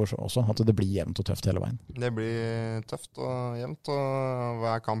vet dere jo også, at det blir jevnt og tøft hele veien. Det blir tøft og jevnt, og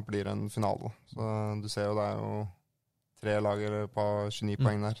hver kamp blir en finale. Så du ser jo, det jo 3 lager på 29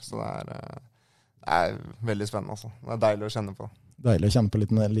 poeng der, så det veldig spennende. Altså. Det deilig å kjenne på. Deilig å kjenne på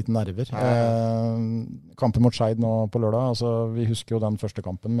litt nerver. Kampen mot Skeid nå på lørdag, altså, vi husker jo den første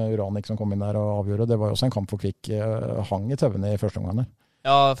kampen med Uranik som kom inn der og avgjorde. Det var jo også en kamp for Kvikk hang i tøvene i første omgang der.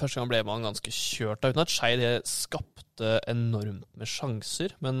 Ja, første gang ble man ganske kjørt uten at Skeid skapte enormt med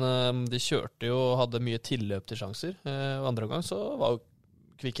sjanser, men de kjørte jo og hadde mye tilløp til sjanser. Andre gang så var jo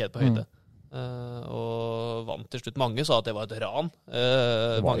Kvikk helt på høyde. Og vant til slutt. Mange sa at det var et ran.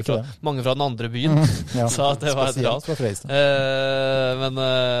 Mange fra den andre byen sa at det var et ran. Men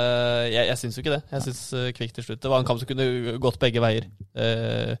jeg syns jo ikke det. Jeg syns Kvikk til slutt. Det var en kamp som kunne gått begge veier.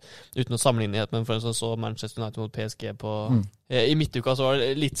 Uten å sammenlignighet, men for en som så Manchester United mot PSG på i midtuka, så var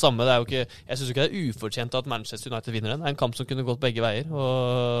det litt samme. Jeg syns ikke det ufortjent at Manchester United vinner den. Det en kamp som kunne gått begge veier.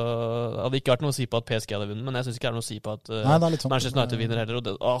 Og det hadde ikke vært noe å si på at PSG hadde vunnet, men jeg syns ikke det noe å si på at Manchester United vinner heller.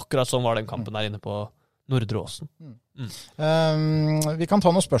 Og akkurat sånn var den kampen der inne på Nordre Åsen. Vi kan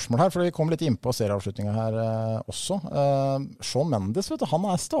ta noen spørsmål her, for vi kom litt inn på serieavslutningen her også. Shawn Mendes, vet du, han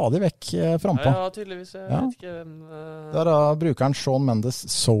stadig vekk frempå. Ja, tydeligvis. Jeg vet ikke hvem... Det da brukeren Shawn Mendes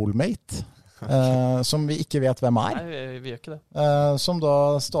Soulmate, som vi ikke vet hvem Nei, vi gjør ikke det. Som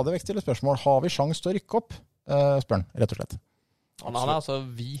da stadig vekk stiller spørsmål, har vi sjans til å rykke opp? Spør han, rett og slett. Han altså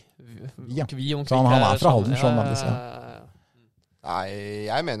vi. Så han fra Halden, Shawn Mendes, Nei,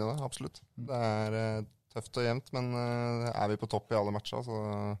 jeg mener det, absolutt. Det tøft og jevnt, men vi på topp i alle matcher, så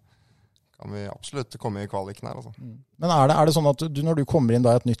kan vi absolutt komme i kvaliken her. Altså. Men det sånn at når du kommer inn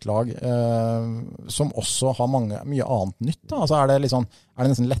da i et nytt lag, som også har mye annet nytt, da? Altså det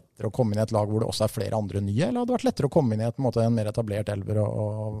nesten lettere å komme inn i et lag hvor det også flere andre nye, eller hadde det vært lettere å komme inn i en mer etablert elver,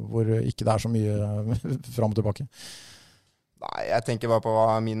 og hvor ikke det så mye frem og tilbake? Nei, jeg tenker bare på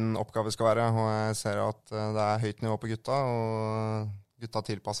hva min oppgave skal være, og jeg ser at det høyt nivå på gutta, og gutta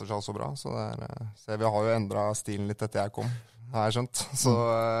tilpasser seg også bra, så vi har jo endret stilen litt etter jeg kom, har jeg skjønt. Så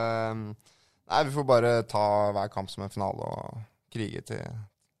nei, vi får bare ta hver kamp som en finale og krige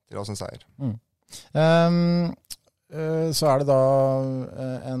til oss en seier. Så det da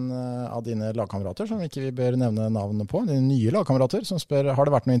en av dine lagkamerater som ikke vi bør nevne navnet på, dine nye lagkamerater, som spør, har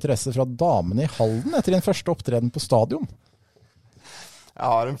det vært noe interesse fra damene i Halden etter din første opptreden på stadion? Jeg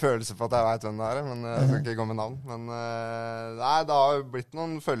har en følelse på at jeg vet hvem det men jeg skal ikke gå med navn. Men nei, det har jo blitt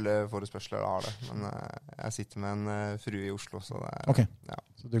noen følgeforespørsler, men jeg sitter med en frue i Oslo, så det Ok,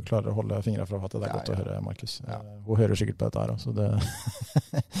 så du klarer å holde fingrene fra fattet. Det godt å høre, Markus. Hun hører sikkert på dette her også.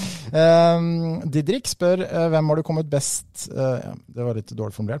 Didrik spør, hvem har du kommet best, det var litt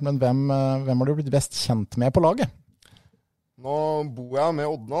dårlig formulert, men hvem har du blitt best kjent med på laget? Nå bor jeg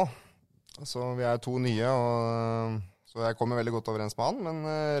med Odd nå, så vi 2 nye, så jeg kommer veldig godt overens med han, men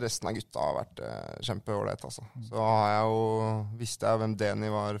resten av gutta har vært kjempeålreit. Altså. Så visste jeg hvem Deni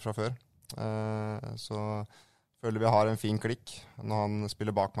var fra før. Så føler vi har en fin klikk når han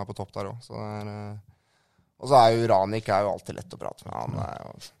spiller bak meg på topp der også. Og så jo Uranik jo alltid lett å prate med. Han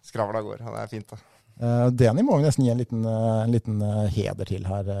skravler av går, og det fint da. Deni må vi nesten gi en liten heder til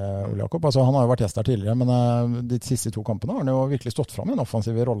her, Ole Jakob. Altså, han har jo vært gjest her tidligere, men de siste 2 kampene har han jo virkelig stått frem i den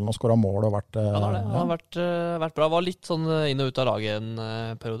offensive rollen og skåret mål og vært... Han har vært bra. Var litt sånn inn og ut av laget en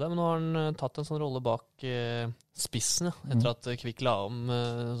periode, men nå har han tatt en sånn rolle bak spissen, etter at Kvikk la om,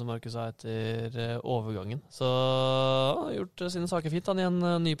 som Markus sa, etter overgangen. Så han har gjort sine saker fint, han i en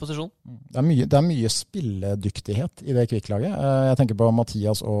ny posisjon. Det er mye spilledyktighet i det Kvikk-laget. Jeg tenker på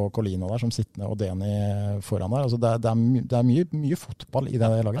Mathias og Colina der, som sittende, og Deni foran der. Altså det er mye fotball i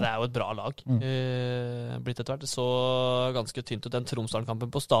det laget. Ja, det er jo et bra lag. Blitt etter hvert. Det så ganske tynt ut, den Tromsdalen-kampen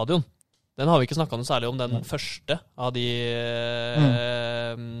på stadion. Den har vi ikke snakket noe særlig om, den første av de...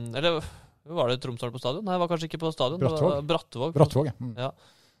 Eller... Var det Tromsdalen på stadion? Nei, det var kanskje ikke på stadion. Brattvåg. Ja.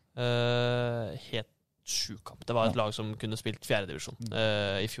 Helt sjuk kamp. Det var et lag som kunne spilt 4. divisjon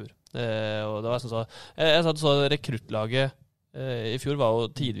i fjor. Og det var sånn så... Jeg sa så rekruttlaget i fjor var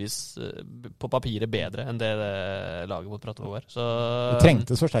jo tidvis på papiret bedre enn det laget mot Brattvåg var. Så, det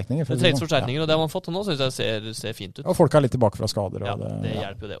trengtes forsterkninger. Og det har man fått, og nå synes jeg ser fint ut. Og folk er litt tilbake fra skader. Og det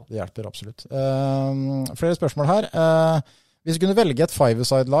hjelper jo det også. Det hjelper absolutt. Flere spørsmål her. Hvis du kunne velge et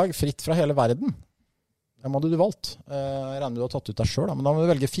five-a-side-lag fritt fra hele verden, hvem hadde du valgt? Jeg regner med du har tatt ut deg selv, men da må du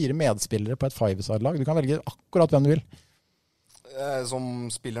velge 4 medspillere på et five-a-side-lag. Du kan velge akkurat hvem du vil. Som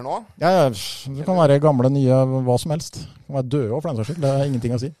spiller nå? Ja, det kan være gamle, nye, hva som helst. Det kan være døde også, for den saks skyld. Det er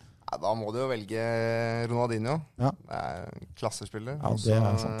ingenting å si. Ja, da må du jo velge Ronaldinho. Ja. Det er klassespiller. Ja, det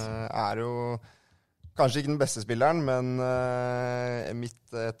er sant. Er jo kanskje ikke den beste spilleren, men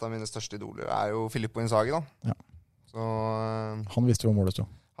et av mine største idoler er jo Filippo Inzaghi da. Ja. Så, han visste hvor målet sto.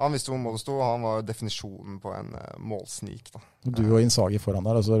 Han visste hvor målet sto, han var jo definisjonen på en målsnik da. Og du og Inzaghi foran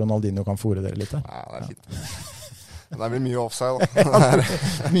der, altså Ronaldinho kan fore dere litt der. Ja, det er fint. Det blir mye offside da.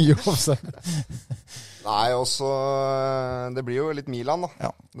 Mye offside. Nei, også, det blir jo litt Milan da.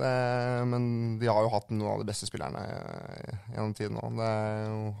 Ja. Men de har jo hatt noen av de beste spillerne gjennom tiden nå.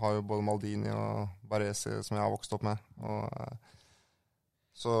 Har jo både Maldini og Baresi som jeg har vokst opp med.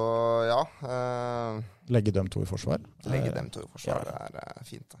 Så ja. Legge dem 2 i forsvar. Legge dem 2 i forsvar, ja. Det er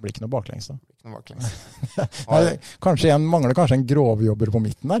fint. Da. Blir ikke noe baklengs da. Blir ikke noe baklengs. Mangler kanskje en grovjobber på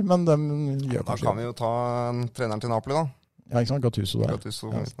midten der, men de gjør kanskje... Da kan vi jo ta treneren til Napoli da. Ja, ikke sant? Gattuso der.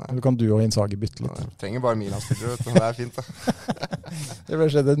 Ja. Du kan du og Inzaghi bytte litt. Ja, trenger bare Milan-spillere, det er fint da. Det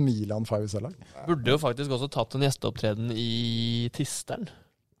ble skjedd et Milan 5-lag. Burde jo faktisk også tatt en gjesteopptreden i Tisteren.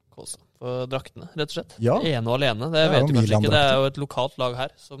 På draktene, rett og slett. Ja. Ene og alene. Det vet du kanskje ikke. Det er jo et lokalt lag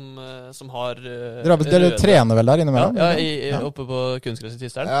her som har Dere trener vel der innimellom? Ja, oppe på kunstgresset i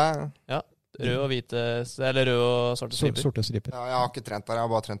Tisteren. Ja. Rød og hvite, eller rød og svarte striper. Sorte striper. Ja, jeg har ikke trent der, jeg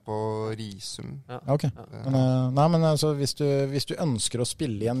har bare trent på Risum. Ja. Ok. Men altså, hvis du ønsker å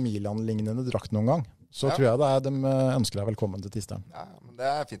spille i en Milan-lignende drakt noen gang, så tror jeg de ønsker deg velkommen til Tisteren. Ja, men det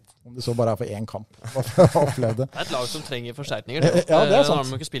er fint. Om det så bare er for én kamp. Det er et lag som trenger forsterkninger. Ja, det er sant. Har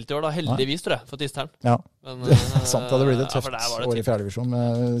de ikke spilt i år da, heldigvis tror jeg, for Tisteren. Ja, det er sant. Det hadde blitt et tøft år i 4. divisjon,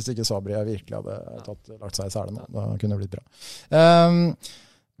 hvis ikke Sabri virkelig hadde lagt seg i selen. Da kunne det blitt bra.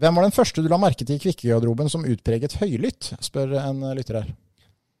 Hvem var den første du la merke til i Kvikk-garderoben som utpreget høylytt, spør en lytter her.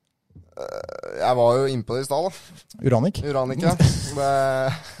 Jeg var jo inne på det i stad da. Uranik, ja.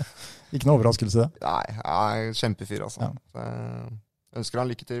 Ikke noe overraskelse det? Nei, jeg er kjempefyr altså. Ja. Jeg ønsker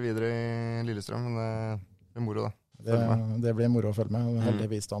han lykke til videre i Lillestrøm, men det blir moro da. Det blir moro å følge med.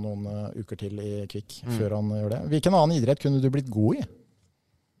 Heldigvis da noen uker til i Kvikk før han gjør det. Hvilken annen idrett kunne du blitt god i?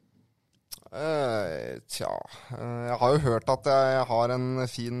 Jeg har jo hørt at jeg har en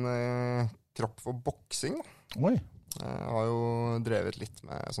fin kropp for boksing da. Oi. Jeg har jo drevet litt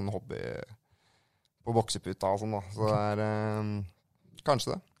med sånn hobby på bokseputa og sånn da, så det er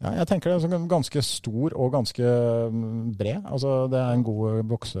kanskje det. Ja, jeg tenker det er ganske stor og ganske bred. Altså, det er en god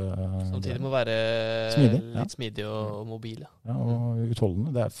bokse... Samtidig må være litt smidig og mobil. Ja, og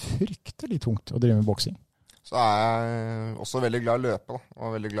utholdende. Det er fryktelig tungt å drive med boksing. Så er jeg også veldig glad i å løpe, da.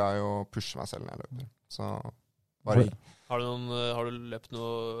 Og veldig glad i å pushe meg selv når jeg løper. Så bare... Har du løpt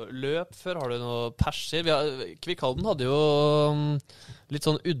noe løp før? Har du noe perser? Kvikkhalden hadde jo litt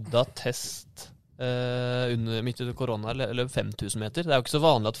sånn udda test midt under korona, eller 5000 meter. Det er jo ikke så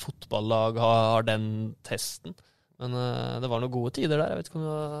vanlig at fotballag har den testen. Men det var noen gode tider der. Jeg vet ikke om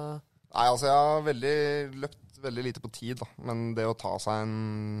det var... Nei, altså jeg har løpt veldig lite på tid, da. Men det å ta seg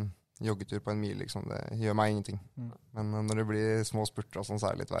en joggetur på en mil, liksom, det gjør meg ingenting. Men når det blir små spurter og sånn,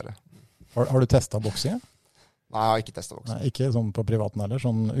 så er det litt verre. Har du testet boksing? Nei, jeg har ikke testet boksing. Nei, ikke sånn på privaten heller,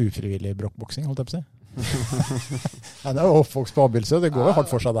 sånn ufrivillig brokkboksing, holdt jeg på å si. Nei, det er jo oppvokst på Abildsø, det går jo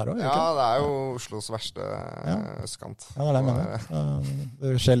hardt for seg der også. Ja, det er jo Oslos verste østkant. Ja, det er det jeg mener.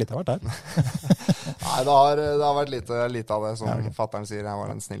 Det skjer litt av hvert der. Nei, det har vært lite av det, som fatteren sier, jeg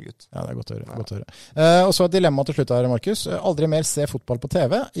var en snill gutt. Ja, det er godt å høre. Og så et dilemma til slutt her, Markus. Aldri mer se fotball på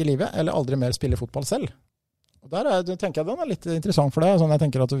TV i livet, eller aldri mer spille fotball selv? Der tenker jeg den litt interessant for deg. Sånn, jeg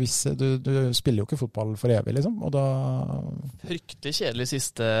tenker at hvis du spiller jo ikke fotball for evig, liksom. Og da Fryktelig kjedelig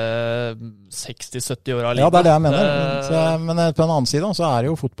siste 60-70 år av livet. Ja, det det jeg mener. Men på en annen side så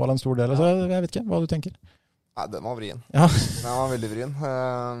det jo fotball en stor del. Så jeg vet ikke hva du tenker. Nei, den var vrien. Ja. Den var veldig vrien.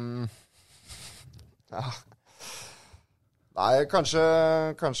 Ja. Nei, kanskje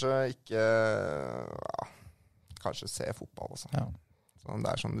ikke kanskje se fotball også. Ja. Så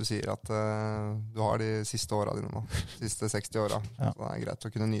det som du sier at du har de siste årene dine nå, de siste 60 årene. Ja. Så det greit å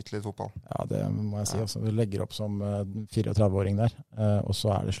kunne nyte litt fotball. Ja, det må jeg si. Altså. Du legger opp som 34-åring der, og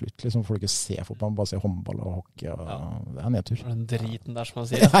så det slutt. Liksom, får du ikke se fotball, bare se håndball og hockey. Og det nedtur. Den driten der, som man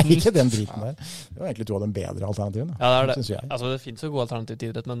sier. Nei, ikke den driten der. Det var egentlig to av de bedre alternativene. Ja, det det. Altså, det finnes jo gode alternativ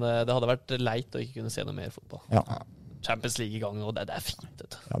til idrett, men det hadde vært leit å ikke kunne se noe mer fotball. Ja. Champions League i gang, og det fint.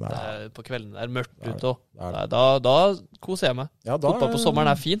 Ja, det på kvelden mørkt ute, og da koser jeg meg. Ja, fotball på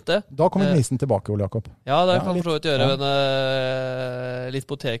sommeren fint, det. Da kommer gnisten tilbake, Ole Jakob. Ja, det kan vi for så vidt gjøre. Men, litt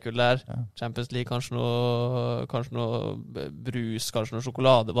potetgull der. Ja. Champions League, kanskje noe brus, kanskje noe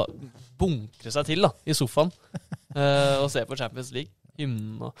sjokolade. Bare bunkre seg til da, i sofaen og se på Champions League.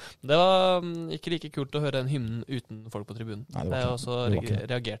 Hymnen. Det var ikke like kult å høre en hymnen uten folk på tribunen. Nei, det også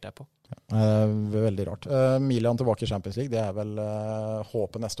reagerte jeg på. Ja. Veldig rart. Milan tilbake i Champions League, det vel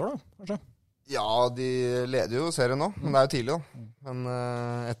håpet neste år da, kanskje? Ja, de leder jo serien nå, men det jo tidlig da. Men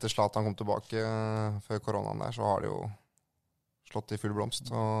etter Zlatan kom tilbake før koronaen der, så har de jo slått i full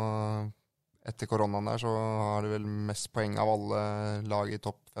blomst. Og etter koronaen der så har de vel mest poeng av alle lag i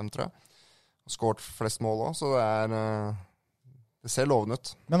topp 5, tror jeg. Og skåret flest mål også, så det ser lovende ut.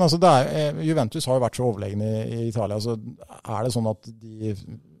 Men altså, Juventus har jo vært så overlegen i Italia, så det sånn at de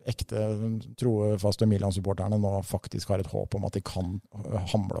ekte trofaste Milan-supporterne nå faktisk har et håp om at de kan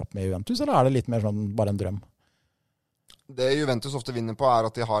hamle opp med Juventus, eller det litt mer sånn bare en drøm? Det Juventus ofte vinner på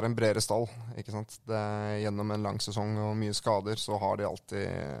at de har en bredere stall, ikke sant? Gjennom en lang sesong og mye skader, så har de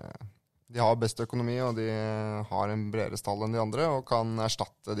alltid... De har best økonomi, og de har en bredere stall enn de andre, og kan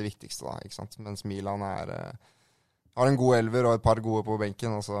erstatte det viktigste da, ikke sant? Mens Milan har en god elver og et par gode på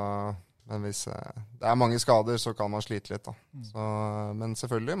benken, altså, men hvis det mange skader, så kan man slite litt da. Så, men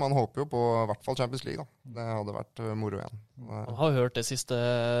selvfølgelig, man håper jo på I hvert fall Champions League da. Det hadde vært moro igjen. Man har hørt det siste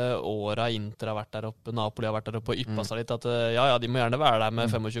året, Inter har vært der oppe, Napoli har vært der oppe og yppet seg litt, at de må gjerne være der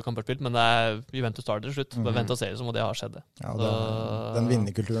med 25 kamper spilt, men Juventus tar det til slutt. Bare vent og se det som om det har skjedd det. Ja, den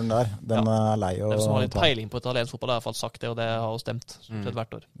vinnerkulturen der, den lei å ta. Det som har litt peiling på italiensk fotball har I hvert fall sagt det, og det har jo stemt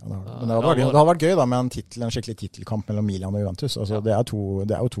hvert år. Ja, men det har vært gøy da med en skikkelig titelkamp mellom Milan og Juventus. Altså, det er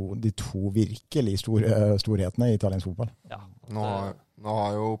jo de to virkelig storhetene I italiensk fotball. Ja. Nå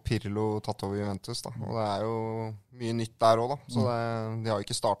har jo Pirlo tatt over Juventus da, og det jo mye nytt der også da, så de har jo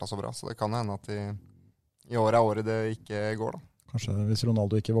ikke startet så bra, så det kan hende at I år året det ikke går da. Kanskje hvis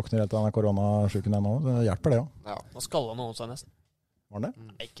Ronaldo ikke våkner helt av denne koronasjuken ennå, det hjelper det jo. Ja. Nå skalla han også nesten. Var det?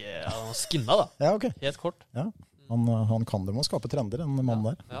 Ikke, han skinna da. Ja, ok. Helt kort. Ja. Han kan det med å skape trender, en mann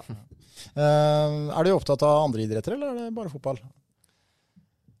der. Ja. Du opptatt av andre idretter, eller det bare fotball?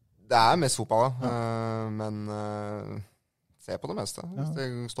 Det mest fotball da, men... Se på det meste, hvis det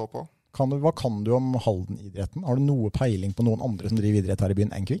står på. Hva kan du om Halden-idretten? Har du noe peiling på noen andre som driver idrett her I byen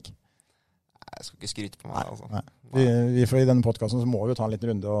enn Kvik? Nei, jeg skal ikke skryte på meg. Altså. Nei. I denne podcasten så må vi jo ta en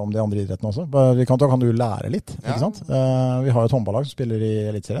liten runde om de andre idrettene også. Da kan du lære litt, ikke sant? Vi har jo et håndballag som spiller I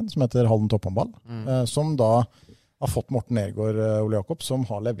Elitserien, som heter Halden Topphåndball, som da har fått Morten Nergård Ole Jakob, som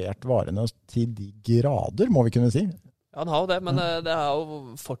har levert varene til de grader, må vi kunne si. Ja, han har jo det, men det jo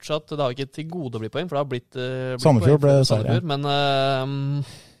fortsatt, det har ikke til gode å bli poeng, for det har blitt Sandefjord ble Sandefjord, men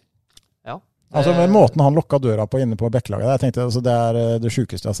ja. Altså med måten han lokket døra på inne på Bekkelaget, jeg tenkte altså, det det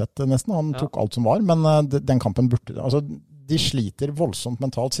sykeste jeg har sett nesten, han tok alt som var, men den kampen burde, altså de sliter voldsomt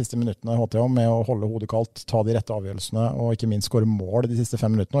mentalt siste minuttene HTH med å holde hodet kaldt, ta de rette avgjørelsene, og ikke minst skåre mål de siste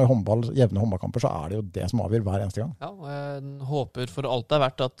 5 minuttene, og I jevne håndballkamper så det jo det som avgjør hver eneste gang. Ja, og jeg håper for alt det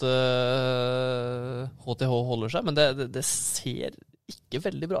verdt at HTH holder seg, men det ser ikke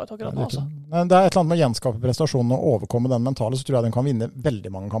veldig bra ut akkurat nå, altså. Det et eller annet med å gjenskape prestasjonen og overkomme den mentale, så tror jeg den kan vinne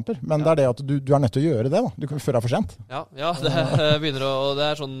veldig mange kamper, men det det at du nødt til å gjøre det da, du kan før det for sent. Ja, det begynner å,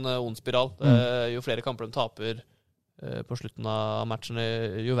 det sånn ond spiral, jo flere kamper de taper, på slutten av matchen,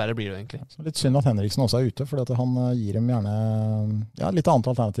 jo verre blir det egentlig. Så litt synd at Henriksen også ute, for han gir dem gjerne litt annet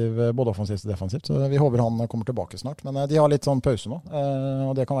alternativ, både offensivt og defensivt, så vi håper han kommer tilbake snart. Men de har litt sånn pause nå,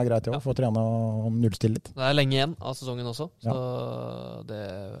 og det kan være greit å få trene og nullstille litt. Det lenge igjen av sesongen også, så det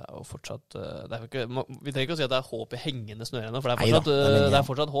jo fortsatt, vi trenger ikke å si at det håp I hengende snør ennå, for det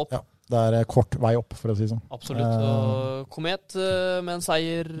fortsatt håp. Ja. Det kort vei opp, for å si sånn. Absolutt. Og Komet med en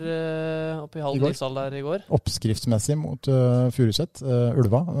seier oppe i Halden ishall der i går. Oppskriftsmessig mot Furuset,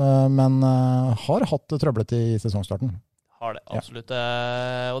 Ulva, men har hatt trøblet i sesongstarten. Har det, absolutt.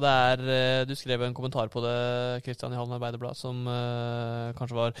 Ja. Og det du skrev en kommentar på det, Kristian i Halden Arbeiderblad, som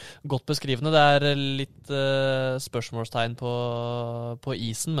kanskje var godt beskrivende. Det litt spørsmålstegn på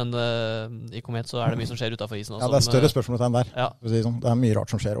isen, men i Komet så det mye som skjer utenfor isen også. Ja, det større spørsmålstegn der. Ja. For å si sånn. Det mye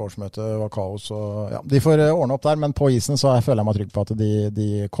rart som skjer, årsmøte og kaos. Og, ja. De får ordne opp der, men på isen så føler jeg meg trygg på at de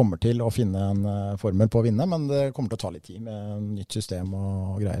kommer til å finne en formel på å vinne, men det kommer til å ta litt tid med nytt system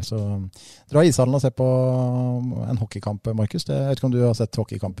og greier. Så dra i ishallen og se på en hockeykamp, Markus. Jeg vet ikke om du har sett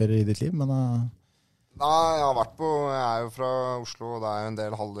hockeykamper i ditt liv, men... Nei, jeg jo fra Oslo, og det jo en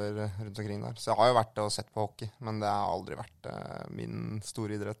del haller rundt omkring der. Så jeg har jo vært og sett på hockey, men det har aldri vært min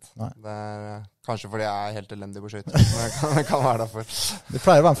store idrett. Nei. Det kanskje fordi jeg helt elendig på skøyter, men det kan være derfor. Det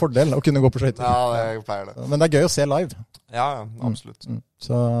pleier å være en fordel å kunne gå på skøyter. Ja, det pleier det. Men det gøy å se live. Ja, absolutt.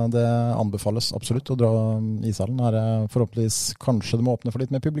 Så det anbefales absolutt å dra ishallen. Forhåpentligvis kanskje det må åpne for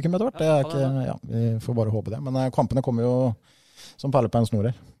litt mer publikum etter hvert. Vi får bare håpe det. Men kampene kommer jo som perler på en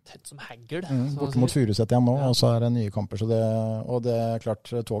snor her. Tett som hagl. Bort mot Furuset igjen nå, og så det nye kamper. Så og det klart,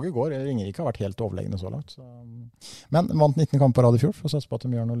 toget går. Ringerike har vært helt overlegne så langt. Så. Men vant 19 kamper av det i fjor, for å satse på at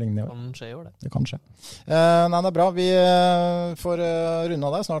de gjør noe lignende i år. Kan skje i år, det. Det kan skje. Nei, det bra. Vi får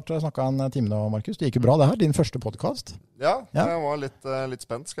runde av deg. Snart snakket en time nå, Markus. Det gikk jo bra det her. Din første podcast. Ja, jeg var litt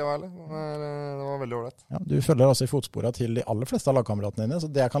spent, skal jeg være ærlig. Det var veldig ålreit. Ja, du følger altså i fotsporene til de aller fleste av lagkameratene dine, så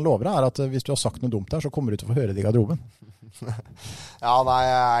det jeg kan love deg at hvis du har sagt noe dumt her, så kommer du til å få høre det i garderoben. Ja, nei,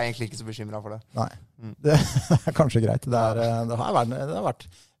 jeg egentlig ikke så bekymret for det. Nei, det kanskje greit. Det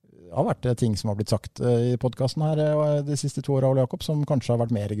har vært ting som har blitt sagt i podcasten her de siste 2 årene, Ole Jakob, som kanskje har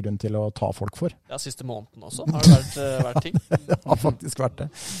vært mer grunn til å ta folk for. Ja, siste måneden også har det vært ting. Det har faktisk vært det.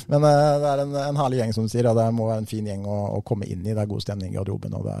 Men det en herlig gjeng, som du sier. Ja, det må være en fin gjeng å komme inn i. Det god stemning i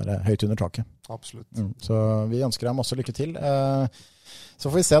garderoben, og det høyt under taket. Absolutt. Så vi ønsker deg masse lykke til. Så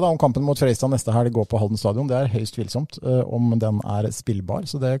får vi se da om kampen mot Freistad neste helg går på Halden stadion. Det høyst tvilsomt om den spillbar,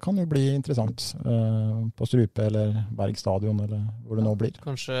 så det kan jo bli interessant på Strupe eller Berg stadion, eller hvor det nå blir.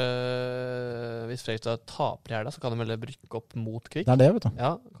 Kanskje hvis Freistad taper her da, så kan de vel rykke opp mot Kvikk. Det det, vet du.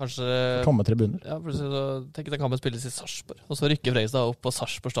 Ja, kanskje... Tomme tribuner. Ja, tenk at den kampen spilles i Sarpsborg, og så rykker Freistad opp på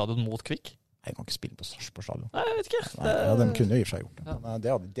Sarpsborg stadion mot Kvikk. Jeg kan ikke spille på Sarpsborg stadion. Nei, jeg vet ikke. Ja, de kunne jo i seg gjort det. Ja. Det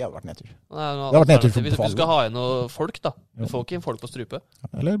hadde vært nedtur. Det hadde vært nedtur for alle. Hvis du skal ha inn noen folk da, du får ikke inn folk på Strupe.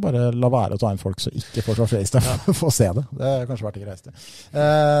 Eller bare la være å ta inn folk så ikke får Freistad for å se det. Det kanskje vært det greieste.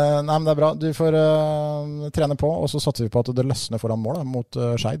 Nei, men det bra. Du får trene på, og så satser vi på at det løsner foran mål mot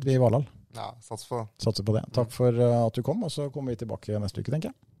Skeid i Valhall. Ja, satser på det. Satser på det. Takk for at du kom, og så kommer vi tilbake neste uke, tenker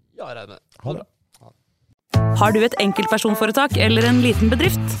jeg. Ja, jeg regner med det. Ha det. Har du et enkeltpersonforetak eller en liten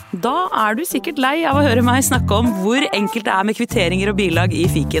bedrift? Da du sikkert lei av å høre meg snakke om hvor enkelt det med kvitteringer og bilag i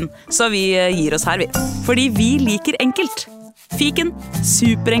fiken. Så vi gir oss her, vi. Fordi vi liker enkelt. Fiken,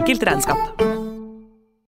 superenkelt regnskap.